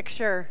Easter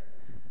picture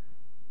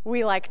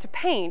we like to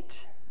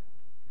paint.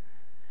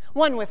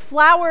 One with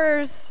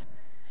flowers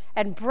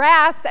and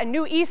brass and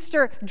new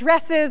Easter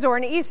dresses or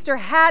an Easter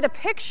hat, a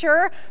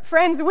picture,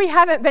 friends, we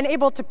haven't been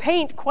able to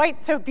paint quite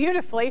so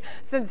beautifully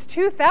since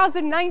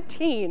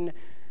 2019,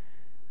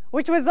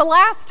 which was the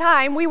last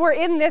time we were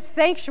in this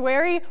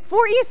sanctuary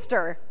for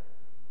Easter.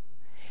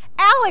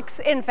 Alex,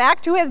 in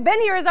fact, who has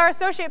been here as our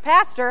associate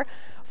pastor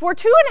for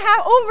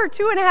over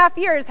 2.5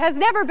 years, has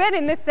never been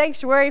in this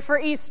sanctuary for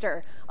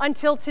Easter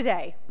until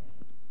today.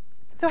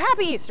 So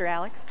happy Easter,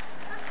 Alex.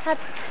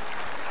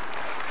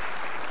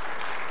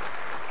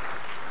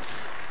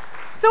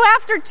 So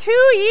after 2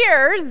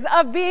 years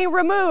of being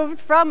removed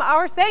from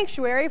our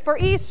sanctuary for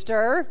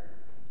Easter,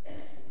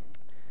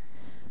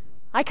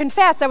 I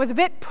confess I was a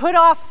bit put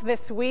off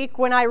this week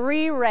when I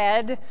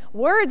reread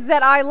words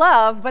that I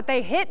love, but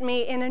they hit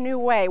me in a new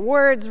way.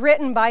 Words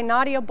written by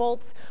Nadia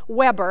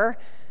Bolz-Weber,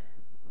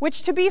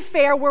 which, to be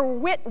fair,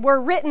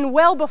 were written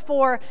well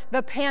before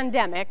the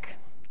pandemic.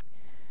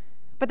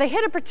 But they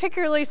hit a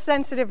particularly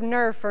sensitive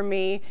nerve for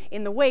me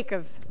in the wake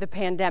of the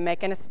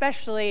pandemic, and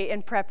especially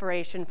in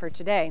preparation for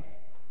today.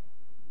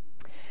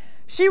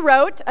 She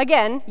wrote,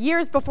 again,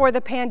 years before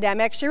the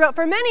pandemic, she wrote,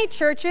 "For many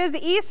churches,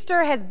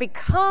 Easter has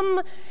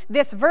become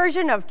this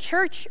version of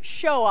church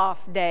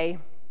show-off day.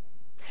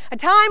 A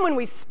time when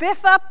we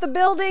spiff up the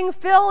building,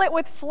 fill it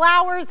with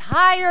flowers,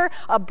 hire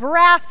a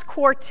brass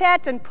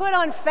quartet, and put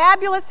on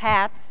fabulous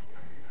hats,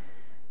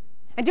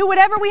 and do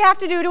whatever we have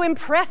to do to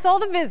impress all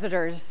the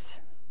visitors.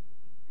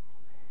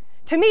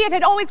 To me, it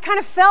had always kind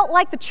of felt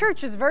like the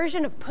church's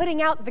version of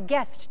putting out the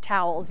guest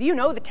towels. You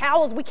know, the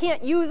towels we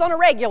can't use on a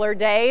regular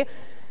day.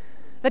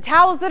 The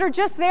towels that are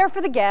just there for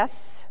the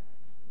guests."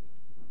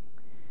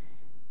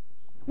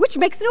 Which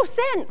makes no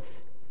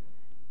sense.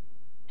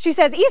 She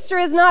says, Easter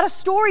is not a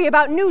story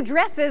about new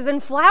dresses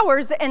and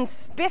flowers and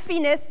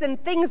spiffiness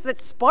and things that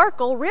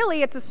sparkle.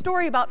 Really, it's a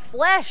story about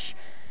flesh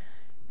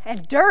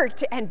and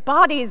dirt and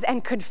bodies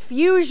and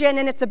confusion,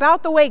 and it's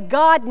about the way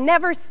God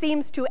never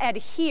seems to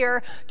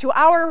adhere to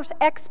our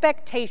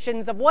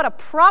expectations of what a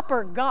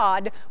proper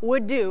God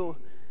would do,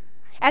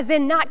 as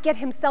in not get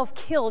himself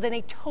killed in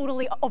a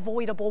totally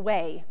avoidable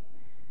way.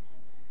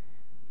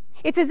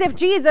 It's as if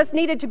Jesus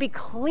needed to be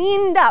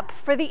cleaned up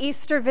for the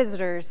Easter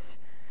visitors,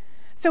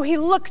 so he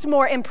looked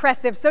more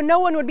impressive, so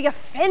no one would be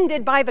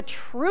offended by the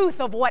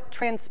truth of what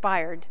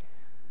transpired.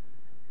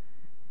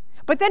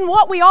 But then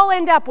what we all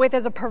end up with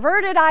is a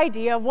perverted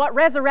idea of what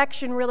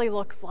resurrection really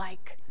looks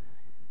like.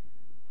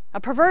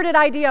 A perverted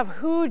idea of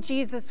who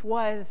Jesus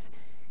was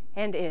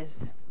and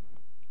is.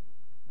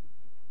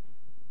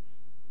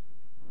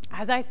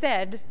 As I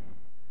said,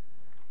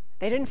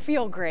 they didn't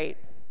feel great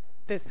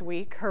this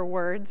week, her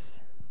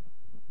words.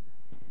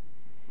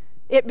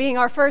 It being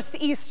our first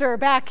Easter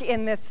back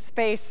in this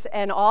space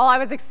and all, I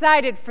was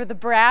excited for the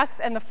brass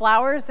and the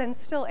flowers, and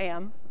still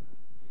am.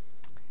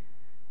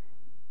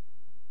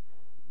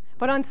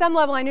 But on some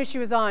level, I knew she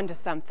was on to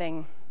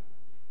something.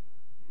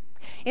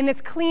 In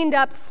this cleaned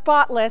up,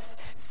 spotless,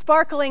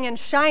 sparkling and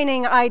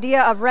shining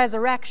idea of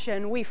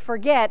resurrection, we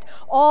forget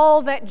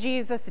all that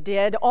Jesus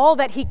did, all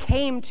that he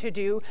came to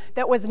do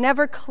that was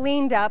never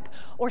cleaned up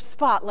or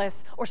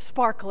spotless or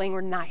sparkling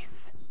or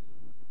nice.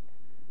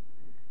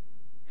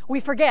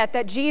 We forget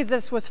that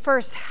Jesus was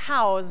first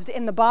housed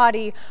in the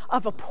body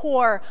of a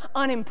poor,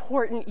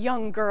 unimportant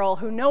young girl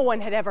who no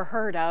one had ever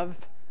heard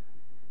of.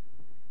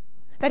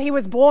 That he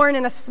was born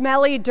in a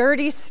smelly,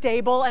 dirty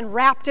stable and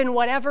wrapped in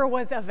whatever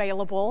was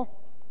available.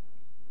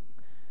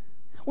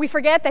 We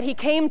forget that he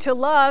came to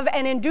love,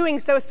 and in doing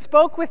so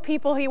spoke with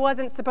people he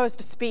wasn't supposed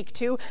to speak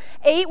to,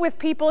 ate with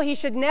people he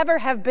should never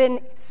have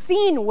been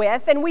seen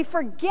with, and we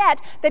forget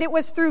that it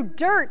was through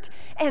dirt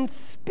and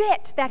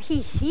spit that he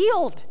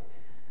healed.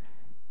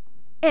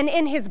 And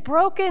in his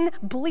broken,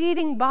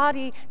 bleeding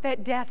body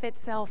that death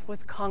itself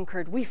was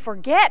conquered. We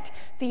forget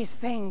these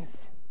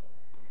things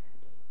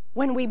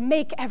when we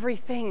make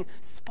everything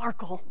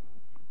sparkle.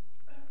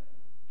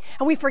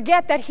 And we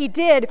forget that he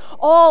did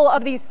all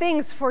of these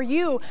things for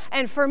you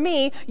and for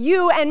me,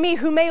 you and me,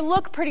 who may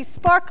look pretty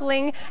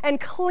sparkling and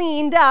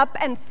cleaned up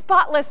and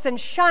spotless and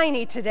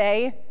shiny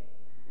today.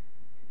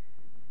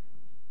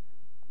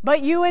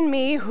 But you and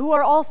me, who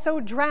are also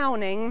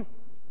drowning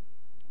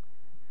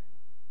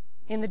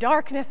in the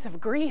darkness of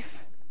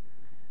grief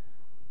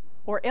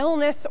or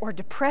illness or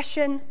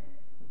depression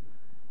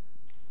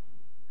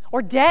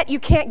or debt you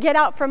can't get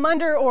out from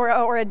under,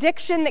 or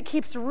addiction that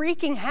keeps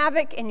wreaking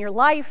havoc in your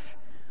life,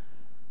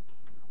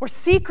 or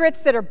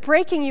secrets that are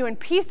breaking you in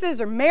pieces,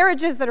 or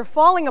marriages that are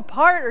falling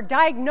apart, or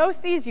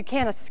diagnoses you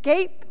can't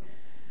escape,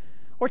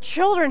 or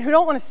children who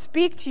don't want to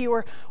speak to you,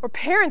 or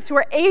parents who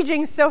are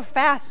aging so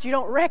fast you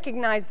don't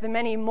recognize them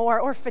anymore,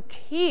 or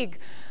fatigue.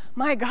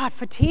 My God,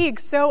 fatigue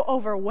so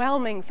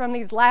overwhelming from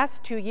these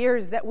last 2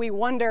 years that we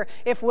wonder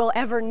if we'll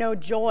ever know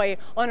joy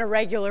on a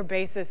regular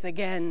basis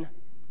again.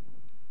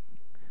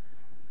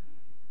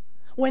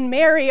 When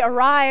Mary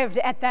arrived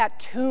at that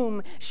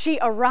tomb, she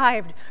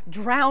arrived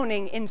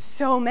drowning in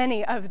so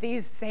many of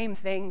these same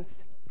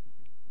things.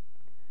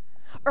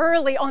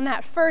 Early on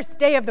that first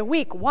day of the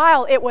week,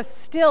 while it was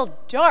still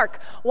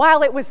dark,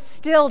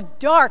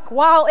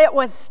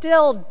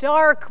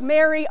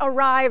 Mary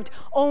arrived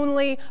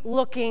only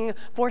looking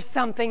for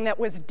something that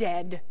was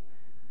dead.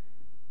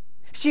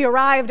 She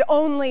arrived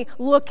only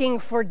looking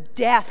for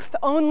death,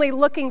 only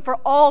looking for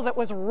all that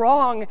was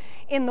wrong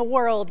in the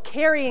world,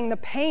 carrying the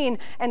pain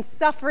and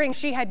suffering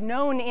she had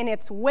known in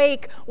its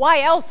wake.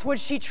 Why else would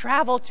she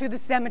travel to the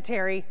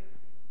cemetery?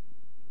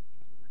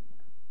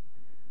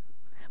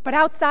 But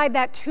outside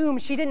that tomb,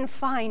 she didn't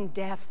find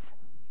death.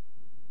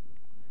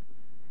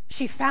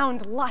 She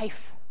found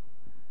life.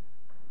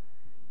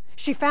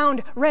 She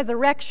found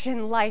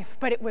resurrection life,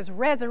 but it was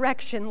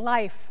resurrection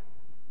life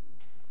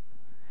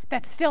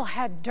that still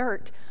had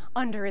dirt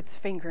under its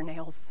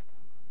fingernails.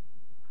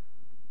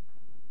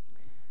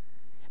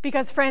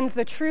 Because, friends,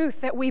 the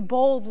truth that we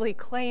boldly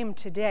claim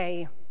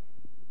today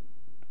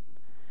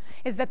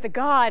is that the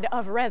God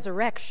of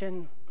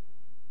resurrection,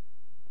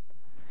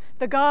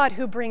 the God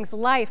who brings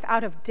life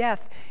out of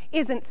death,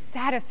 isn't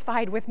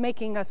satisfied with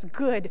making us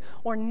good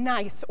or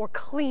nice or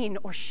clean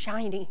or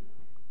shiny.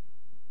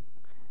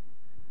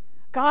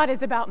 God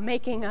is about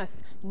making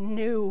us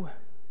new.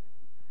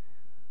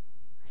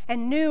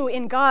 And new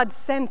in God's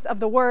sense of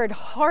the word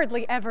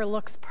hardly ever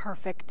looks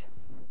perfect.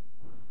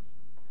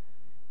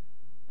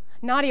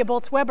 Nadia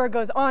Bolz-Weber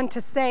goes on to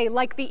say,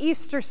 like the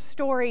Easter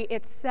story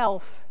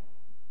itself,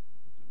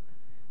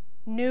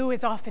 new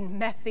is often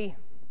messy.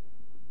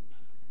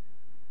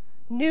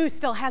 New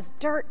still has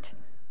dirt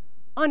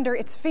under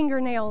its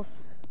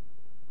fingernails.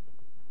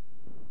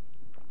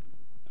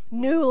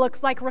 New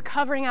looks like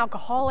recovering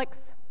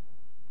alcoholics.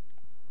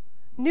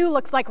 New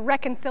looks like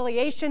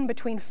reconciliation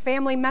between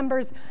family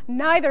members,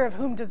 neither of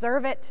whom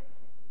deserve it.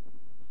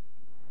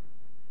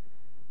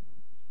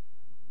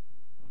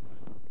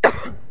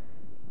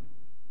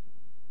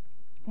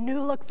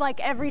 New looks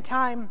like every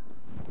time,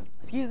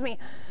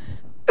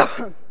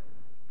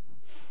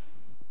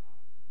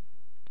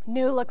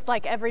 New looks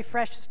like every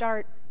fresh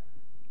start,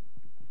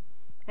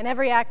 and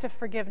every act of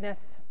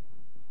forgiveness,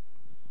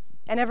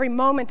 and every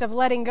moment of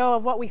letting go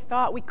of what we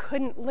thought we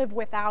couldn't live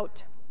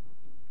without,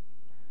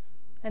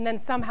 and then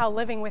somehow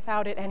living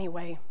without it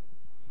anyway.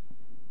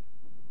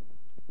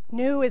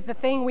 New is the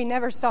thing we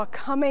never saw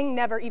coming,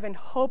 never even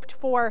hoped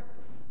for,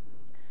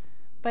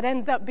 but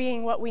ends up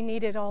being what we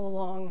needed all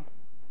along.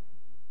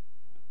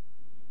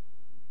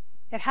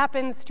 It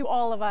happens to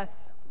all of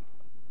us.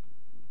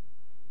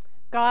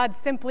 God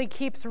simply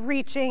keeps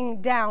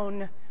reaching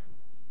down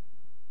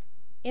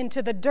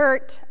into the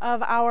dirt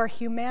of our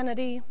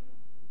humanity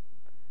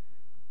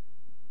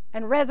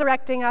and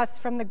resurrecting us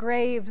from the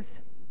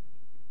graves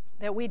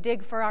that we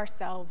dig for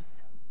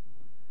ourselves.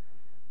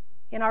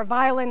 In our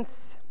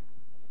violence,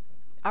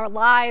 our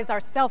lies, our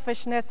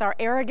selfishness, our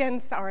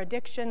arrogance, our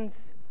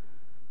addictions.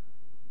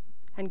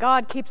 And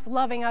God keeps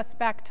loving us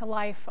back to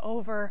life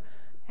over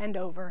and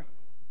over.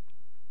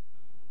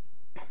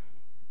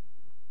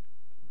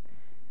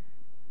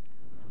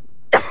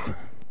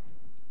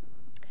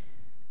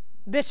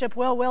 Bishop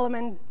Will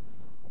Willimon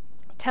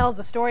tells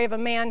the story of a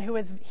man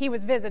he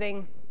was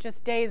visiting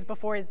just days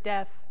before his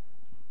death.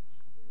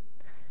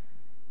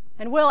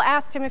 And Will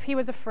asked him if he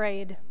was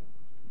afraid.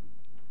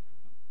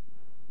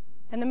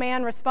 And the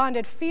man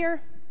responded,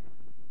 "Fear?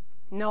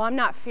 No, I'm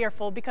not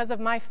fearful because of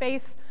my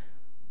faith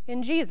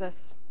in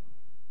Jesus."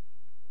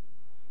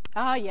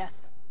 "Ah,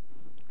 yes,"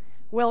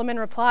 Willimon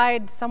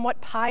replied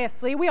somewhat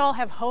piously. "We all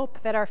have hope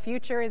that our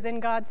future is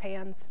in God's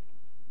hands."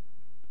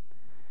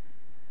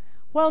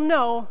 "Well,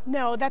 no,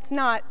 that's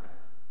not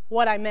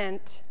what I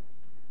meant,"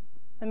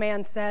 the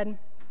man said.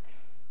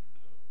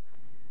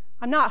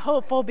 "I'm not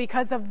hopeful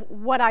because of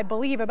what I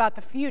believe about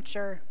the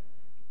future.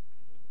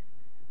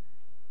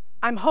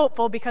 I'm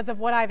hopeful because of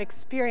what I've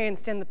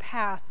experienced in the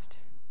past.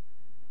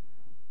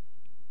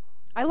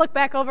 I look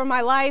back over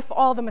my life,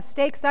 all the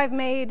mistakes I've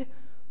made,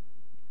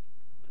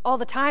 all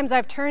the times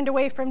I've turned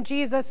away from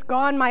Jesus,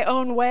 gone my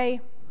own way,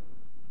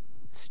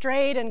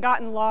 strayed and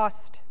gotten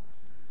lost.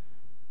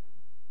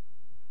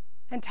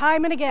 And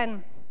time and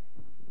again,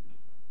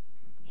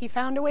 he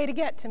found a way to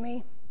get to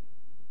me.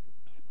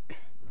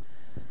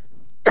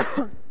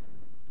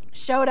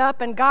 Showed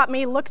up and got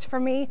me, looked for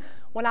me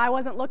when I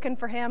wasn't looking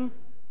for him.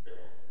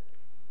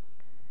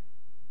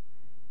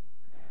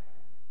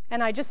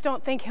 And I just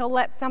don't think he'll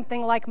let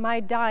something like my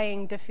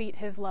dying defeat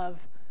his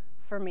love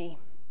for me."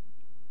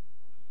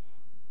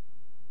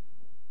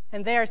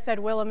 And there, said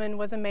Willimon,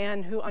 was a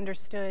man who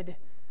understood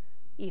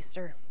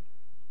Easter.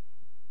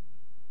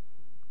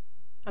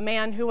 A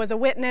man who was a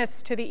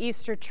witness to the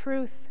Easter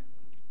truth.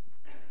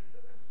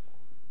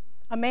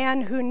 A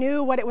man who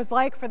knew what it was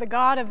like for the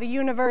God of the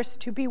universe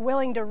to be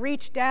willing to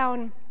reach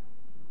down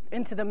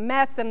into the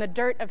mess and the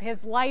dirt of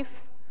his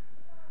life,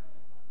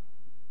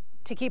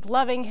 to keep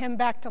loving him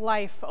back to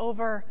life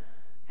over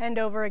and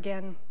over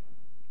again.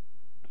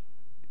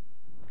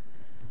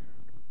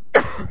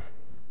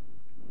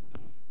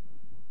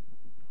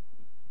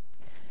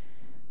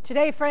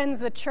 Today, friends,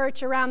 the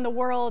church around the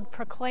world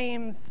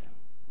proclaims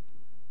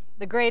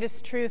the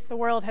greatest truth the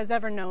world has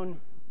ever known.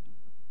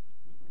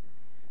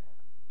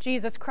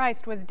 Jesus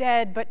Christ was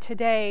dead, but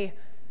today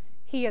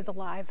he is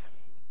alive.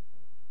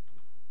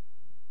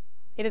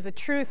 It is a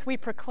truth we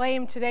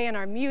proclaim today in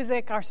our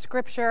music, our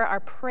scripture, our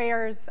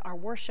prayers, our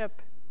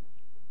worship.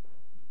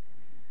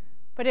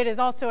 But it is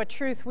also a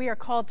truth we are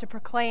called to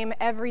proclaim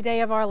every day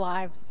of our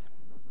lives.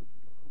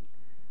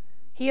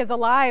 He is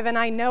alive, and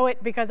I know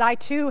it because I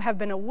too have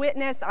been a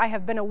witness. I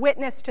have been a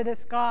witness to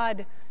this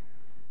God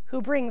who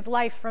brings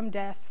life from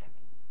death.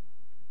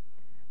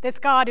 This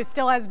God who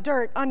still has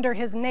dirt under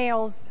his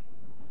nails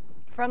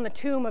from the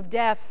tomb of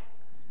death,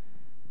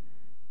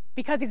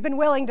 because he's been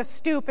willing to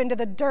stoop into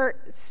the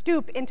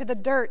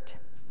dirt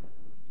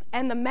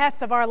and the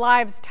mess of our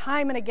lives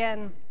time and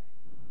again.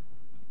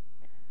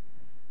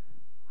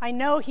 I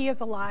know he is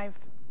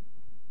alive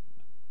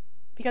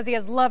because he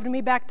has loved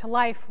me back to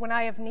life when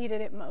I have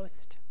needed it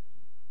most.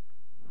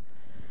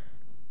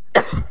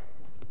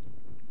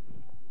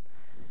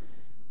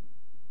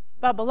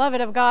 But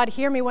beloved of God,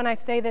 hear me when I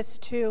say this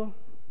too.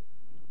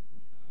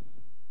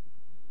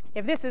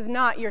 If this is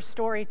not your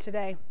story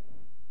today,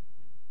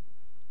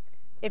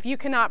 if you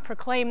cannot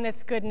proclaim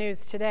this good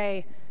news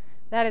today,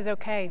 that is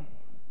okay.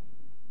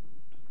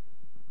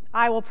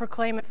 I will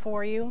proclaim it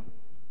for you.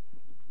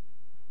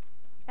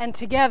 And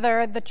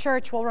together, the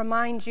church will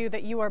remind you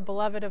that you are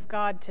beloved of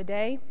God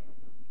today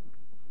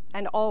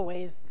and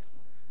always.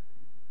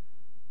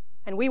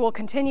 And we will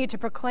continue to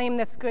proclaim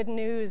this good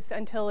news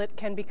until it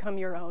can become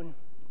your own.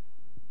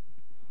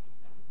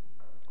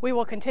 We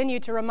will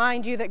continue to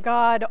remind you that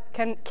God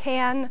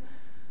can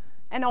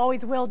and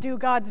always will do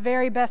God's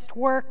very best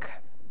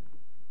work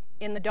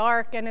in the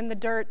dark and in the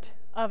dirt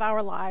of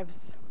our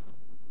lives.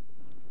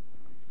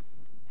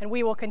 And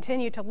we will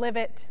continue to live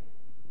it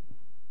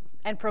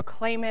and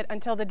proclaim it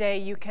until the day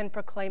you can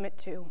proclaim it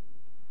too.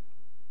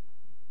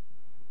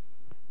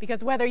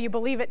 Because whether you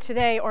believe it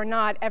today or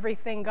not,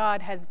 everything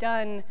God has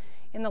done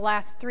in the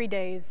last 3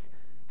 days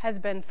has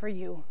been for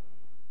you.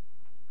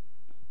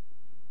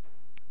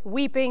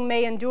 Weeping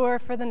may endure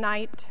for the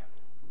night,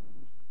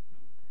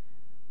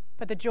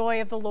 but the joy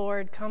of the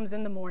Lord comes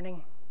in the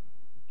morning.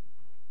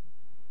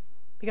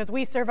 Because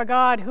we serve a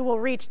God who will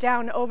reach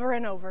down over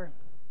and over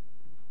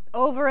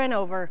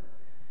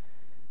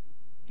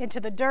into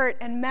the dirt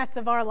and mess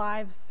of our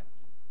lives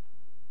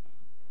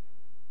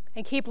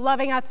and keep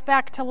loving us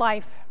back to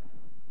life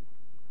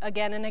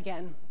again and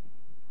again.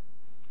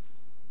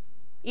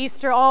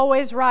 Easter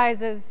always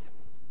rises,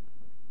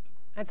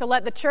 and so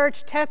let the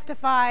church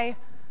testify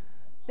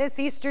this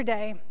Easter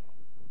day.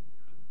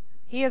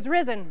 He is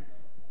risen.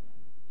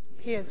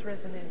 He is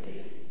risen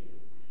indeed.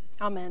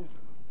 Amen.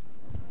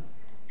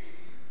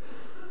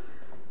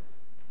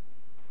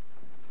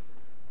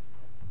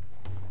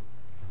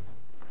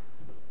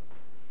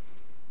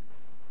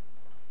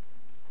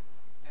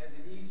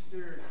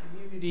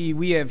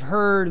 We have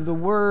heard the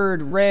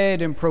word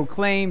read and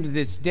proclaimed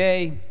this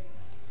day,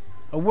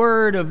 a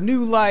word of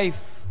new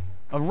life,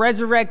 of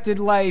resurrected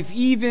life,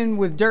 even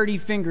with dirty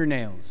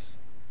fingernails.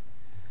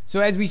 So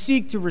as we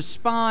seek to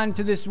respond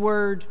to this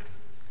word,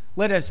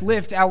 let us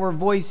lift our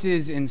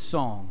voices in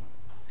song.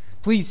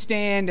 Please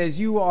stand as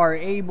you are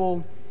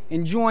able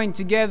and join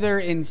together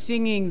in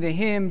singing the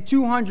hymn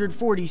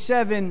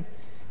 247,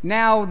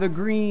 Now the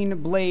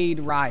Green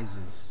Blade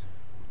Rises.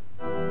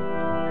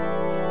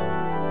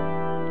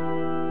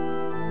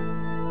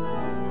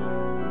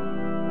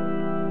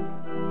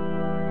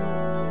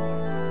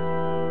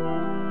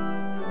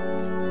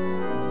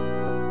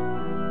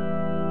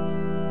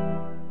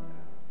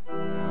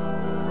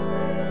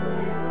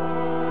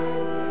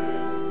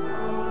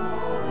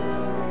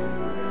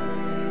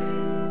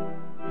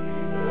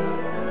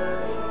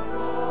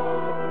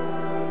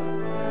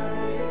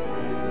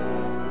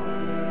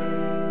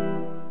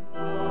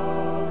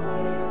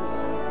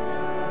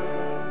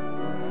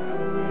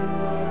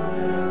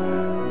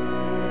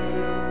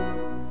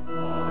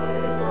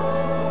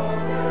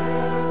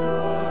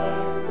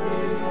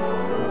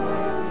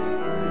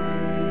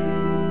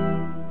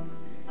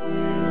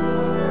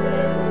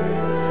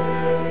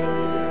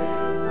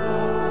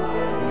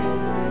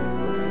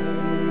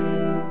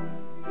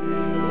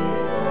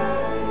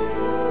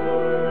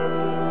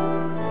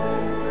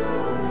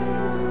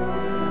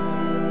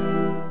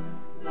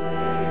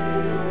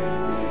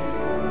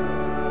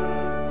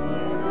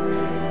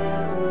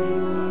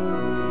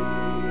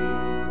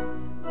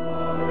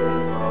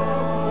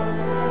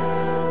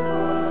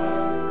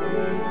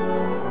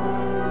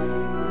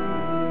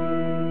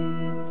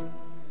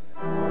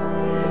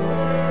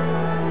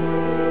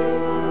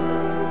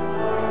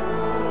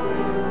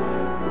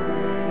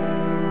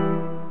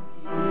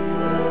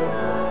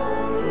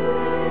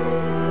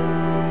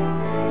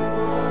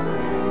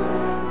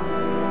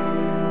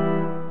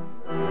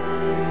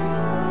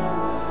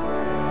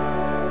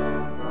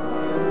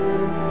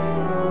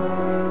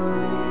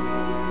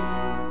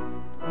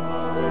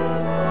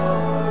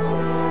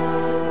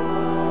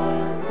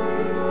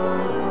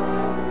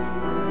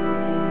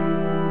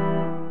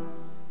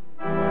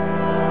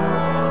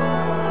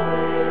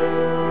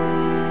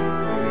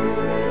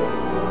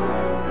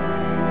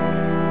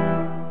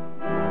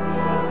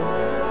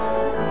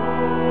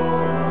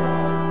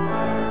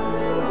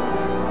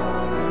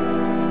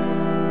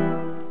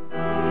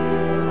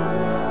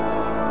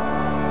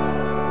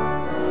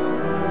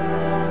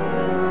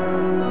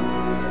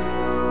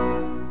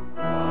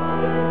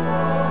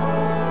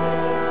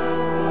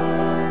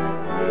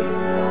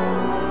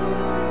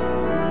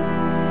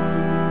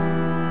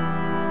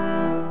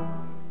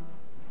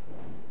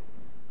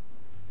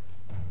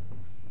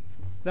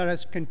 Let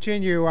us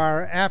continue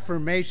our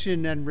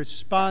affirmation and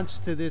response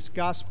to this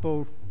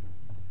gospel,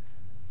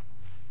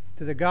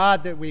 to the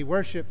God that we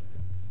worship,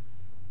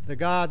 the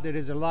God that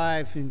is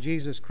alive in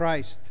Jesus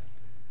Christ.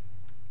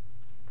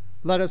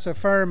 Let us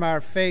affirm our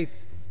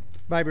faith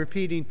by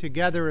repeating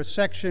together a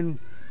section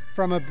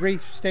from a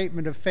brief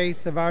statement of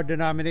faith of our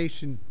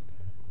denomination,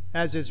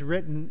 as is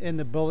written in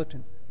the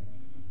bulletin.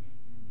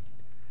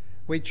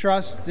 We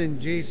trust in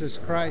Jesus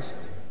Christ,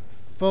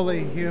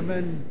 fully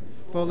human,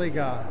 fully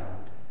God.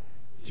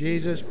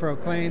 Jesus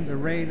proclaimed the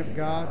reign of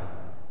God,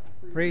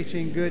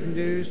 preaching good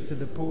news to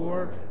the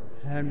poor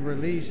and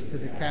release to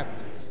the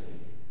captives,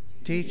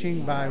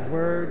 teaching by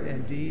word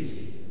and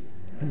deed,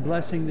 and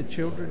blessing the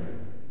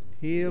children,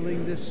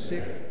 healing the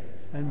sick,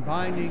 and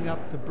binding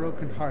up the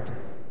brokenhearted,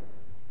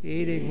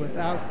 eating with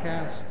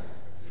outcasts,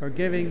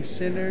 forgiving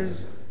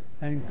sinners,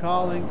 and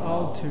calling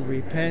all to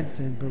repent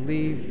and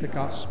believe the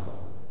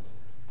gospel.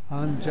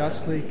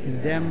 Unjustly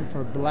condemned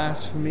for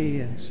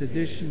blasphemy and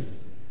sedition,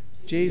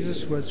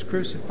 Jesus was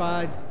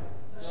crucified,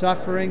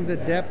 suffering the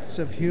depths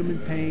of human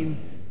pain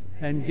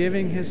and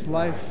giving his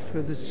life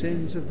for the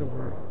sins of the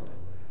world.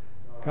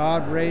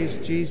 God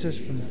raised Jesus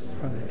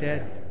from the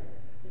dead,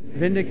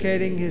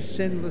 vindicating his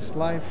sinless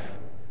life,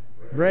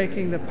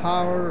 breaking the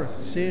power of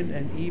sin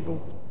and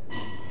evil,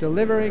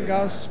 delivering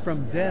us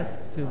from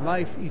death to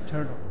life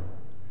eternal.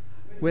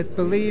 With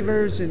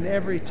believers in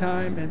every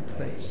time and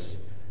place,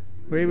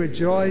 we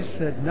rejoice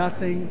that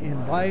nothing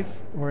in life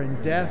or in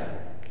death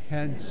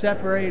can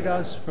separate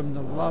us from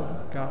the love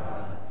of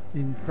God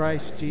in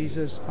Christ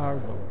Jesus our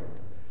Lord.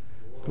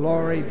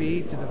 Glory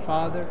be to the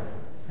Father,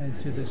 and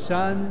to the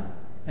Son,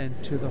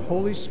 and to the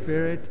Holy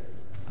Spirit.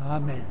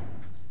 Amen.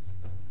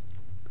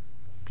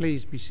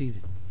 Please be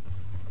seated.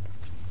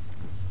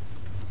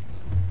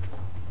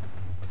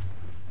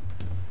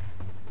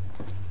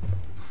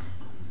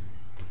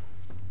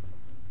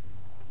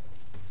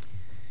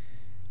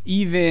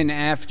 Even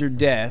after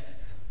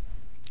death,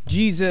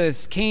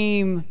 Jesus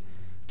came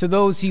to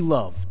those he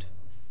loved.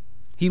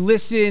 He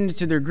listened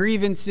to their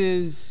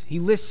grievances. He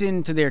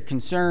listened to their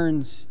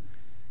concerns.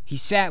 He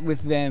sat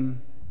with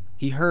them.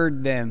 He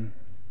heard them.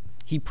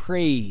 He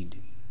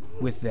prayed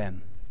with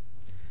them.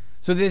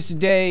 So this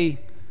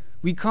day,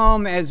 we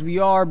come as we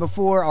are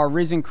before our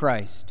risen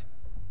Christ,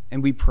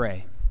 and we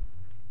pray.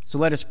 So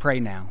let us pray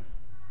now.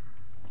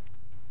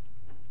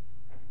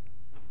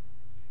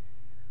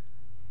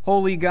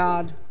 Holy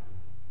God,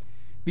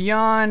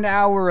 beyond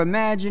our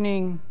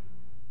imagining,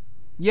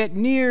 yet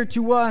near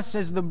to us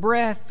as the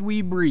breath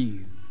we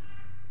breathe,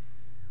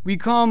 we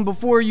come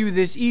before you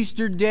this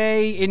Easter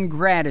day in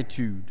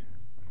gratitude.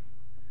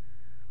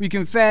 We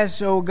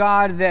confess, O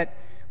God, that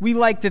we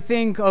like to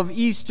think of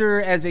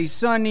Easter as a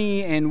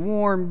sunny and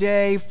warm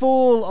day,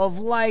 full of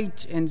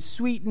light and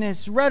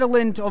sweetness,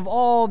 redolent of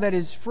all that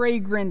is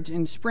fragrant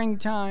in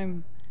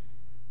springtime.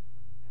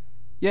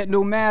 Yet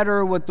no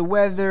matter what the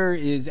weather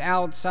is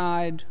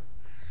outside,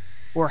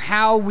 or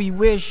how we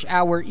wish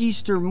our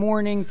Easter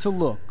morning to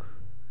look,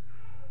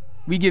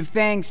 we give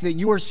thanks that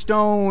your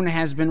stone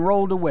has been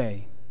rolled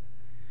away,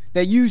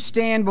 that you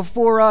stand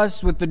before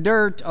us with the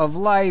dirt of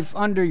life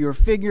under your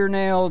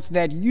fingernails,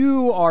 that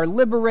you are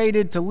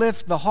liberated to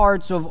lift the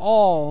hearts of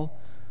all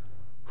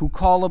who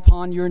call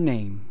upon your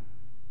name.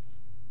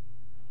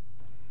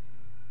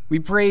 We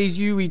praise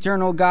you,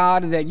 eternal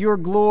God, that your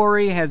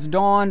glory has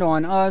dawned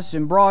on us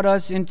and brought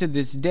us into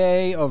this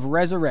day of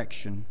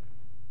resurrection.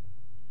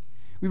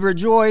 We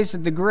rejoice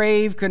that the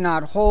grave could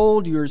not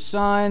hold your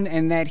Son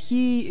and that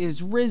he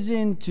is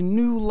risen to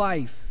new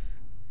life.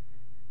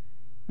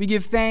 We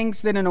give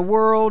thanks that in a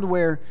world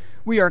where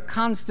we are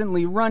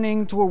constantly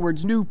running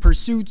towards new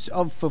pursuits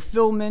of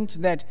fulfillment,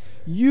 that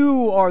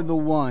you are the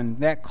one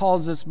that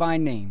calls us by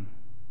name,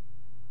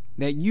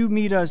 that you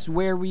meet us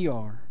where we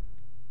are.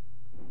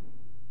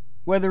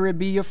 Whether it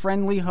be a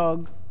friendly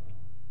hug,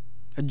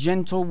 a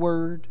gentle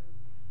word,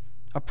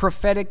 a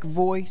prophetic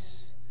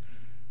voice,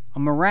 a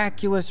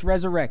miraculous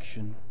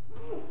resurrection,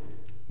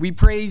 we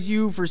praise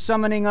you for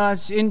summoning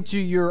us into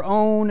your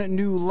own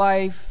new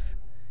life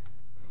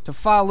to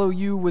follow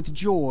you with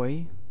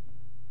joy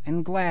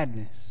and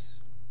gladness.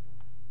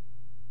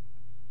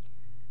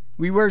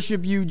 We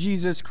worship you,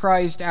 Jesus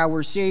Christ,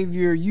 our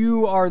Savior.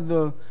 You are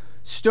the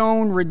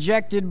stone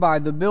rejected by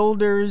the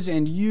builders,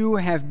 and you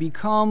have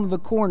become the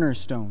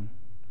cornerstone.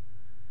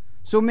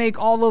 So make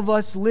all of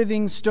us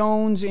living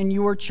stones in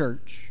your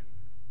church.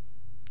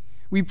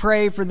 We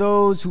pray for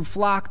those who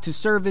flock to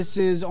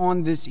services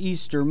on this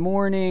Easter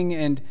morning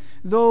and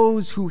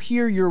those who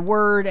hear your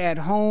word at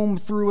home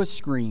through a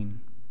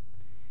screen.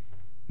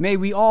 May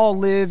we all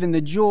live in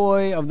the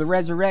joy of the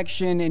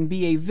resurrection and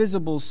be a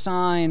visible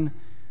sign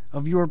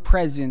of your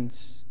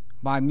presence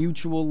by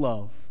mutual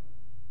love.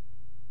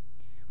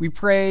 We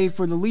pray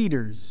for the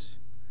leaders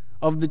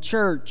of the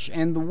church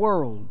and the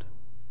world,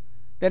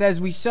 that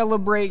as we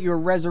celebrate your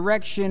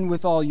resurrection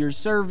with all your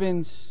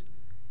servants,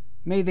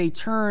 may they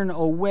turn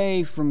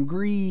away from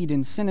greed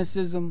and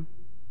cynicism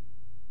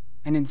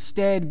and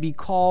instead be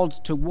called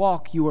to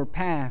walk your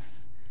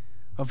path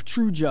of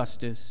true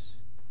justice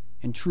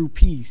and true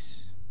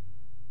peace.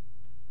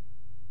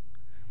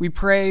 We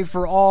pray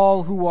for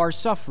all who are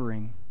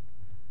suffering,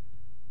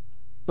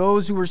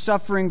 those who are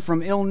suffering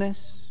from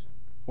illness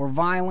or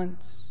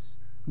violence,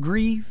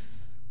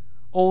 grief,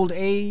 old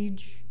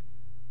age,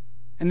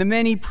 and the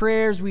many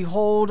prayers we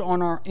hold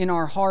in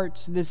our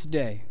hearts this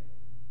day.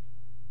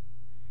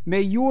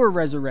 May your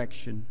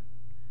resurrection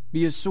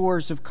be a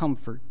source of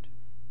comfort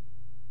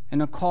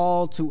and a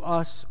call to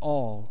us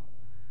all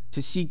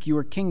to seek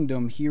your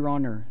kingdom here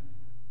on earth.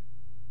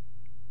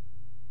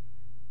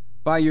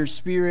 By your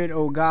Spirit,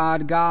 O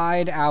God,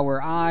 guide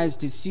our eyes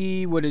to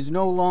see what is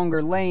no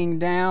longer laying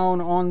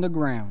down on the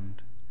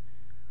ground,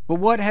 but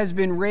what has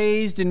been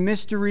raised in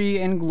mystery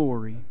and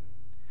glory.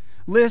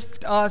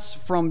 Lift us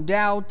from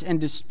doubt and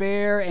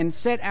despair and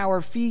set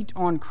our feet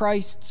on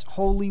Christ's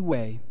holy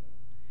way.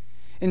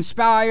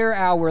 Inspire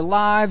our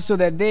lives so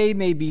that they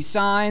may be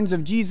signs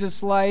of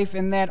Jesus' life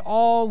and that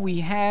all we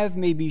have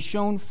may be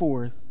shown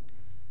forth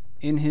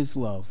in his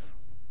love.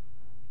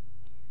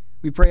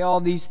 We pray all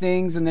these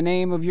things in the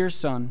name of your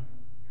Son,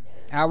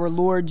 our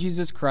Lord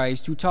Jesus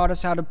Christ, who taught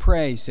us how to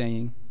pray,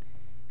 saying,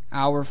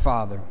 Our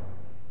Father,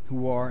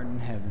 who art in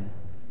heaven,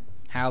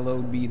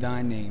 hallowed be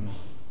thy name.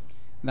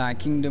 Thy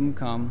kingdom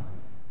come,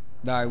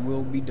 thy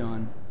will be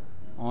done,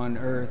 on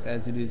earth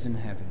as it is in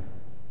heaven.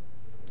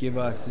 Give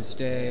us this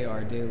day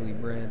our daily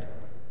bread,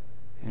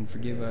 and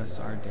forgive us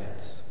our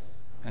debts,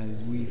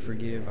 as we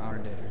forgive our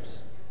debtors.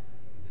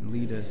 And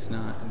lead us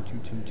not into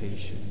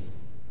temptation,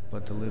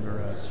 but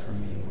deliver us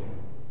from evil.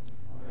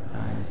 For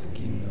thine is the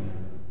kingdom,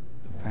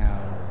 the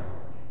power,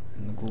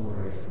 and the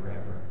glory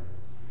forever.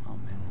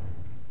 Amen.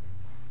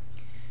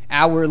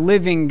 Our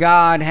living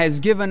God has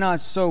given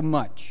us so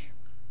much: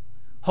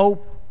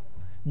 hope,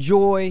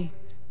 joy,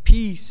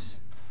 peace,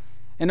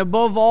 and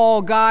above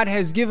all, God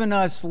has given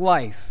us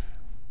life.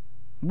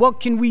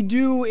 What can we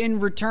do in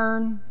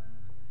return?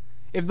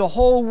 If the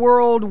whole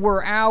world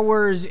were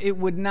ours, it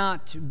would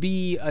not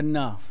be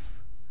enough.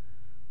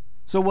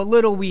 So what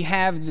little we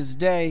have this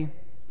day,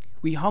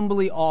 we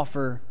humbly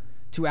offer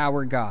to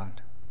our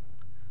God.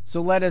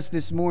 So let us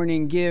this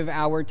morning give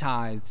our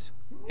tithes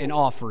and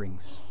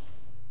offerings.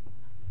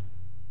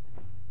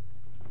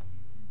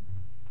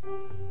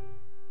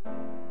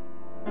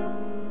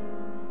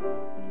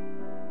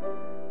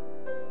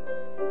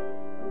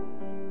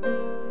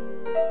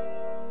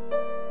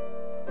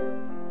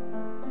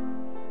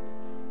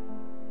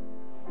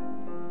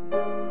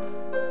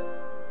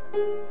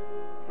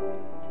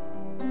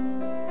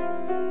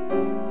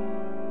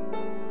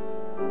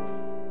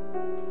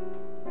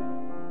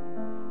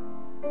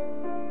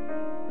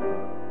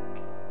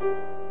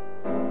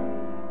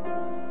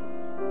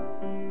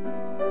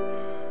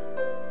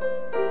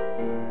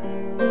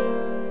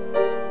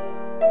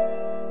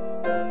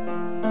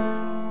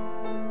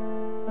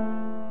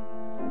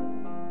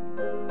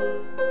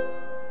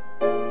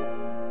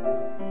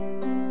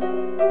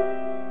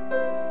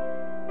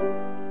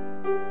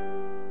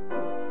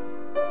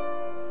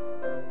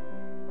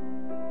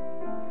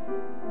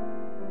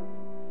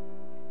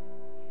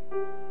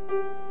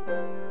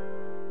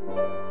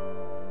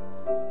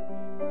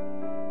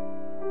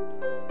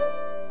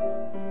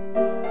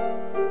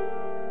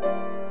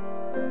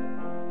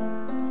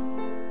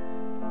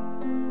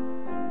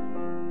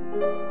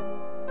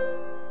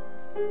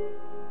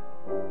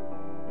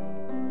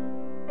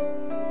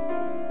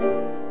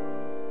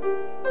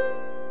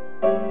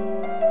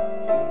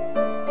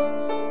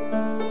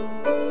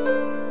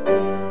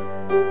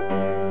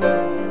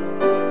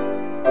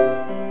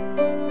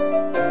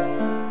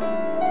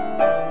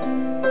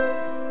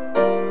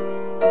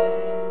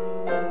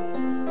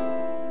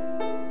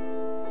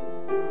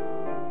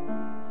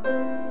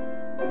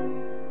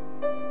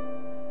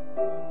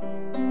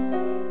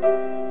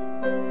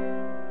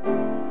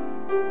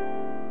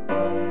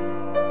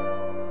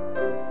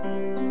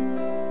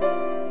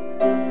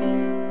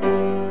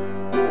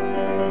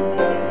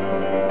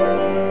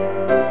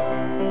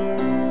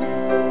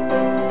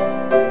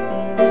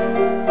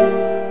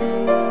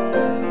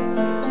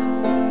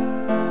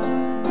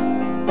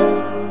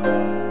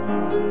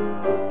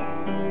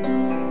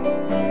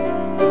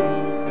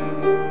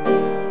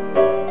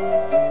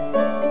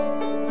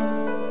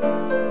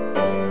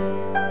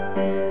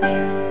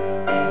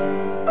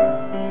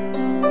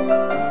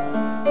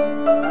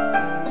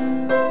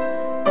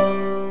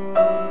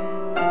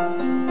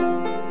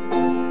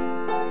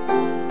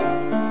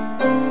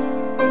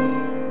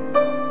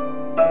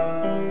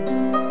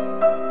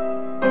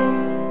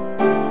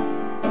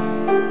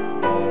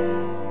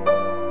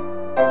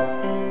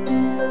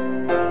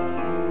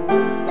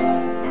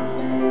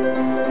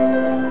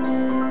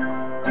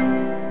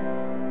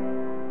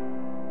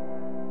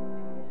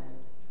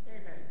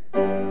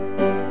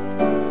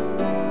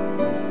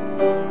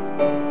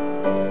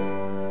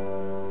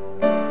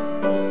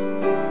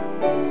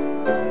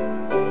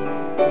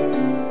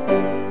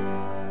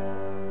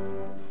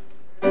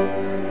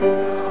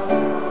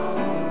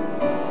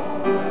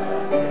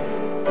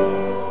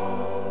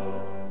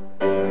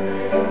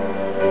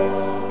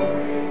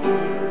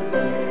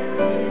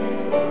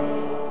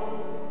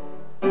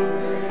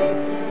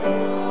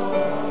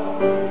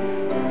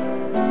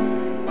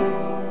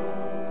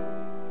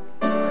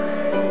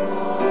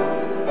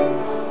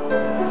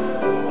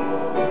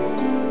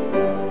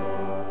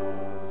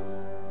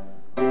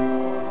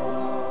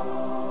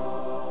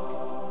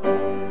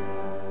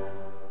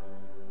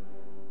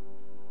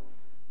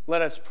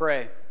 Let us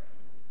pray.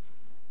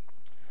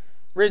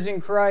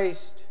 Risen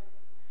Christ,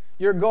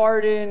 your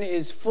garden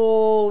is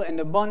full and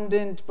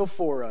abundant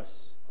before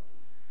us.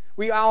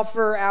 We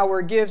offer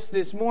our gifts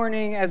this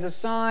morning as a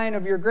sign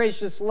of your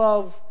gracious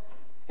love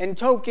and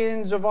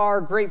tokens of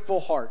our grateful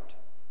heart.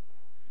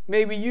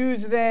 May we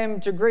use them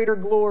to greater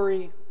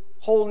glory,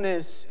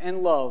 wholeness,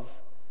 and love.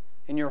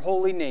 In your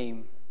holy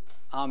name,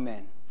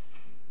 amen.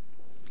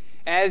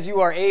 As you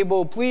are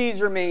able,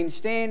 please remain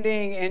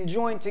standing and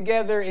join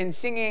together in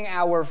singing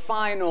our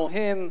final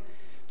hymn,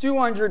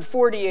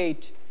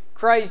 248,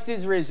 Christ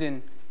is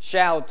risen.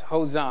 Shout,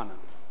 Hosanna.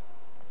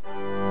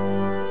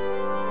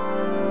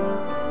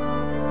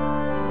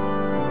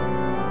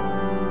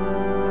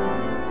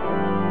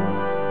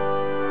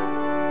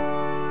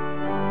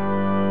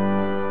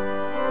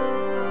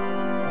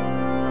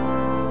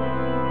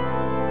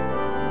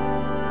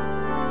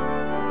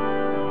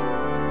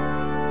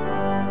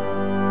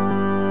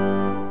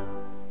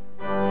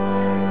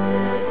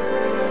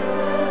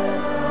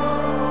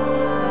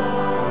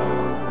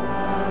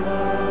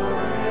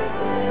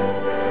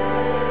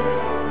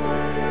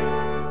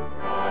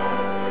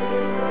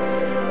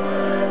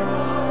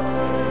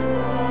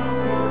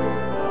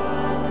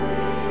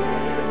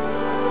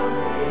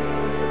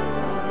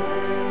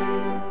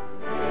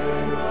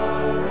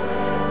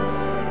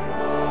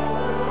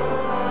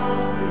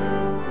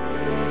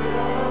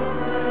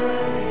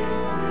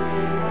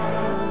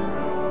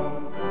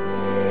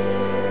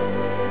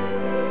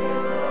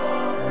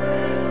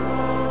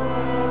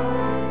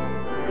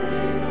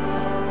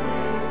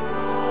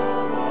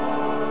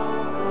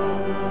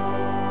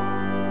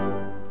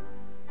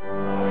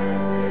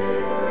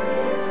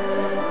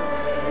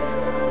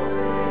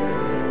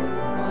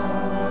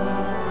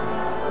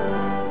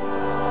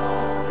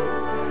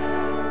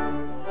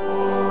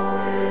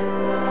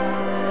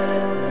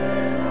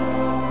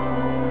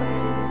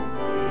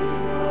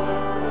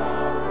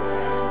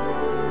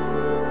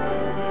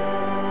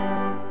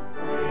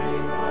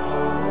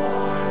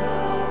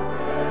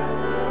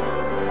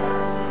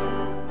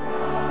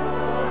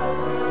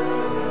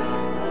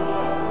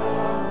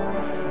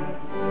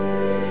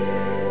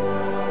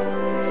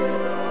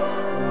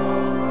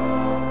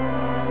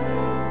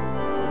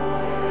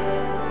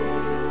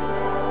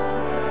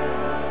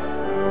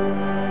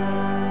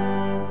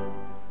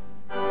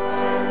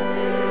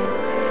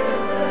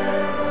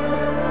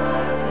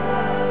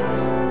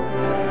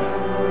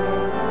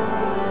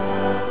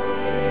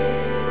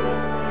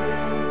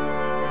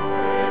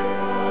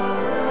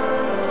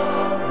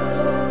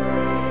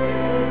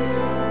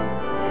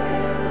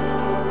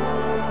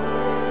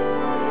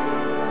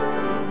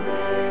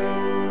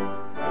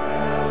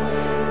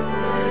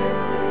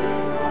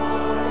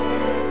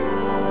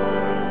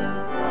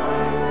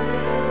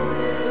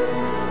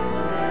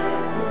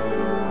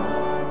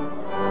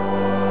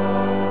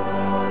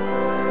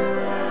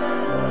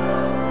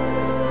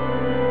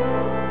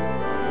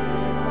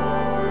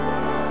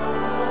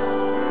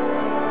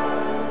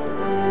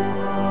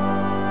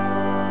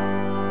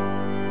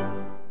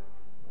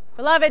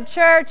 Beloved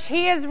church,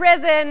 he is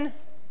risen.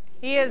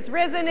 He is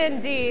risen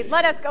indeed.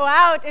 Let us go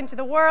out into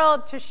the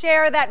world to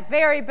share that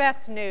very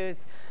best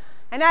news.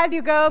 And as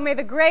you go, may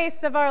the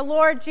grace of our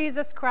Lord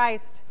Jesus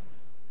Christ,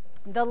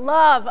 the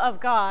love of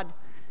God,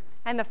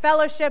 and the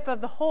fellowship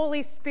of the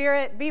Holy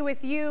Spirit be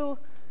with you,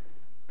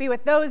 be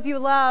with those you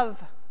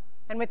love,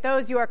 and with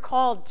those you are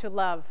called to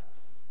love,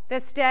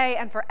 this day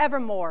and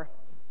forevermore.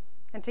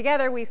 And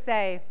together we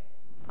say,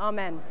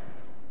 Amen.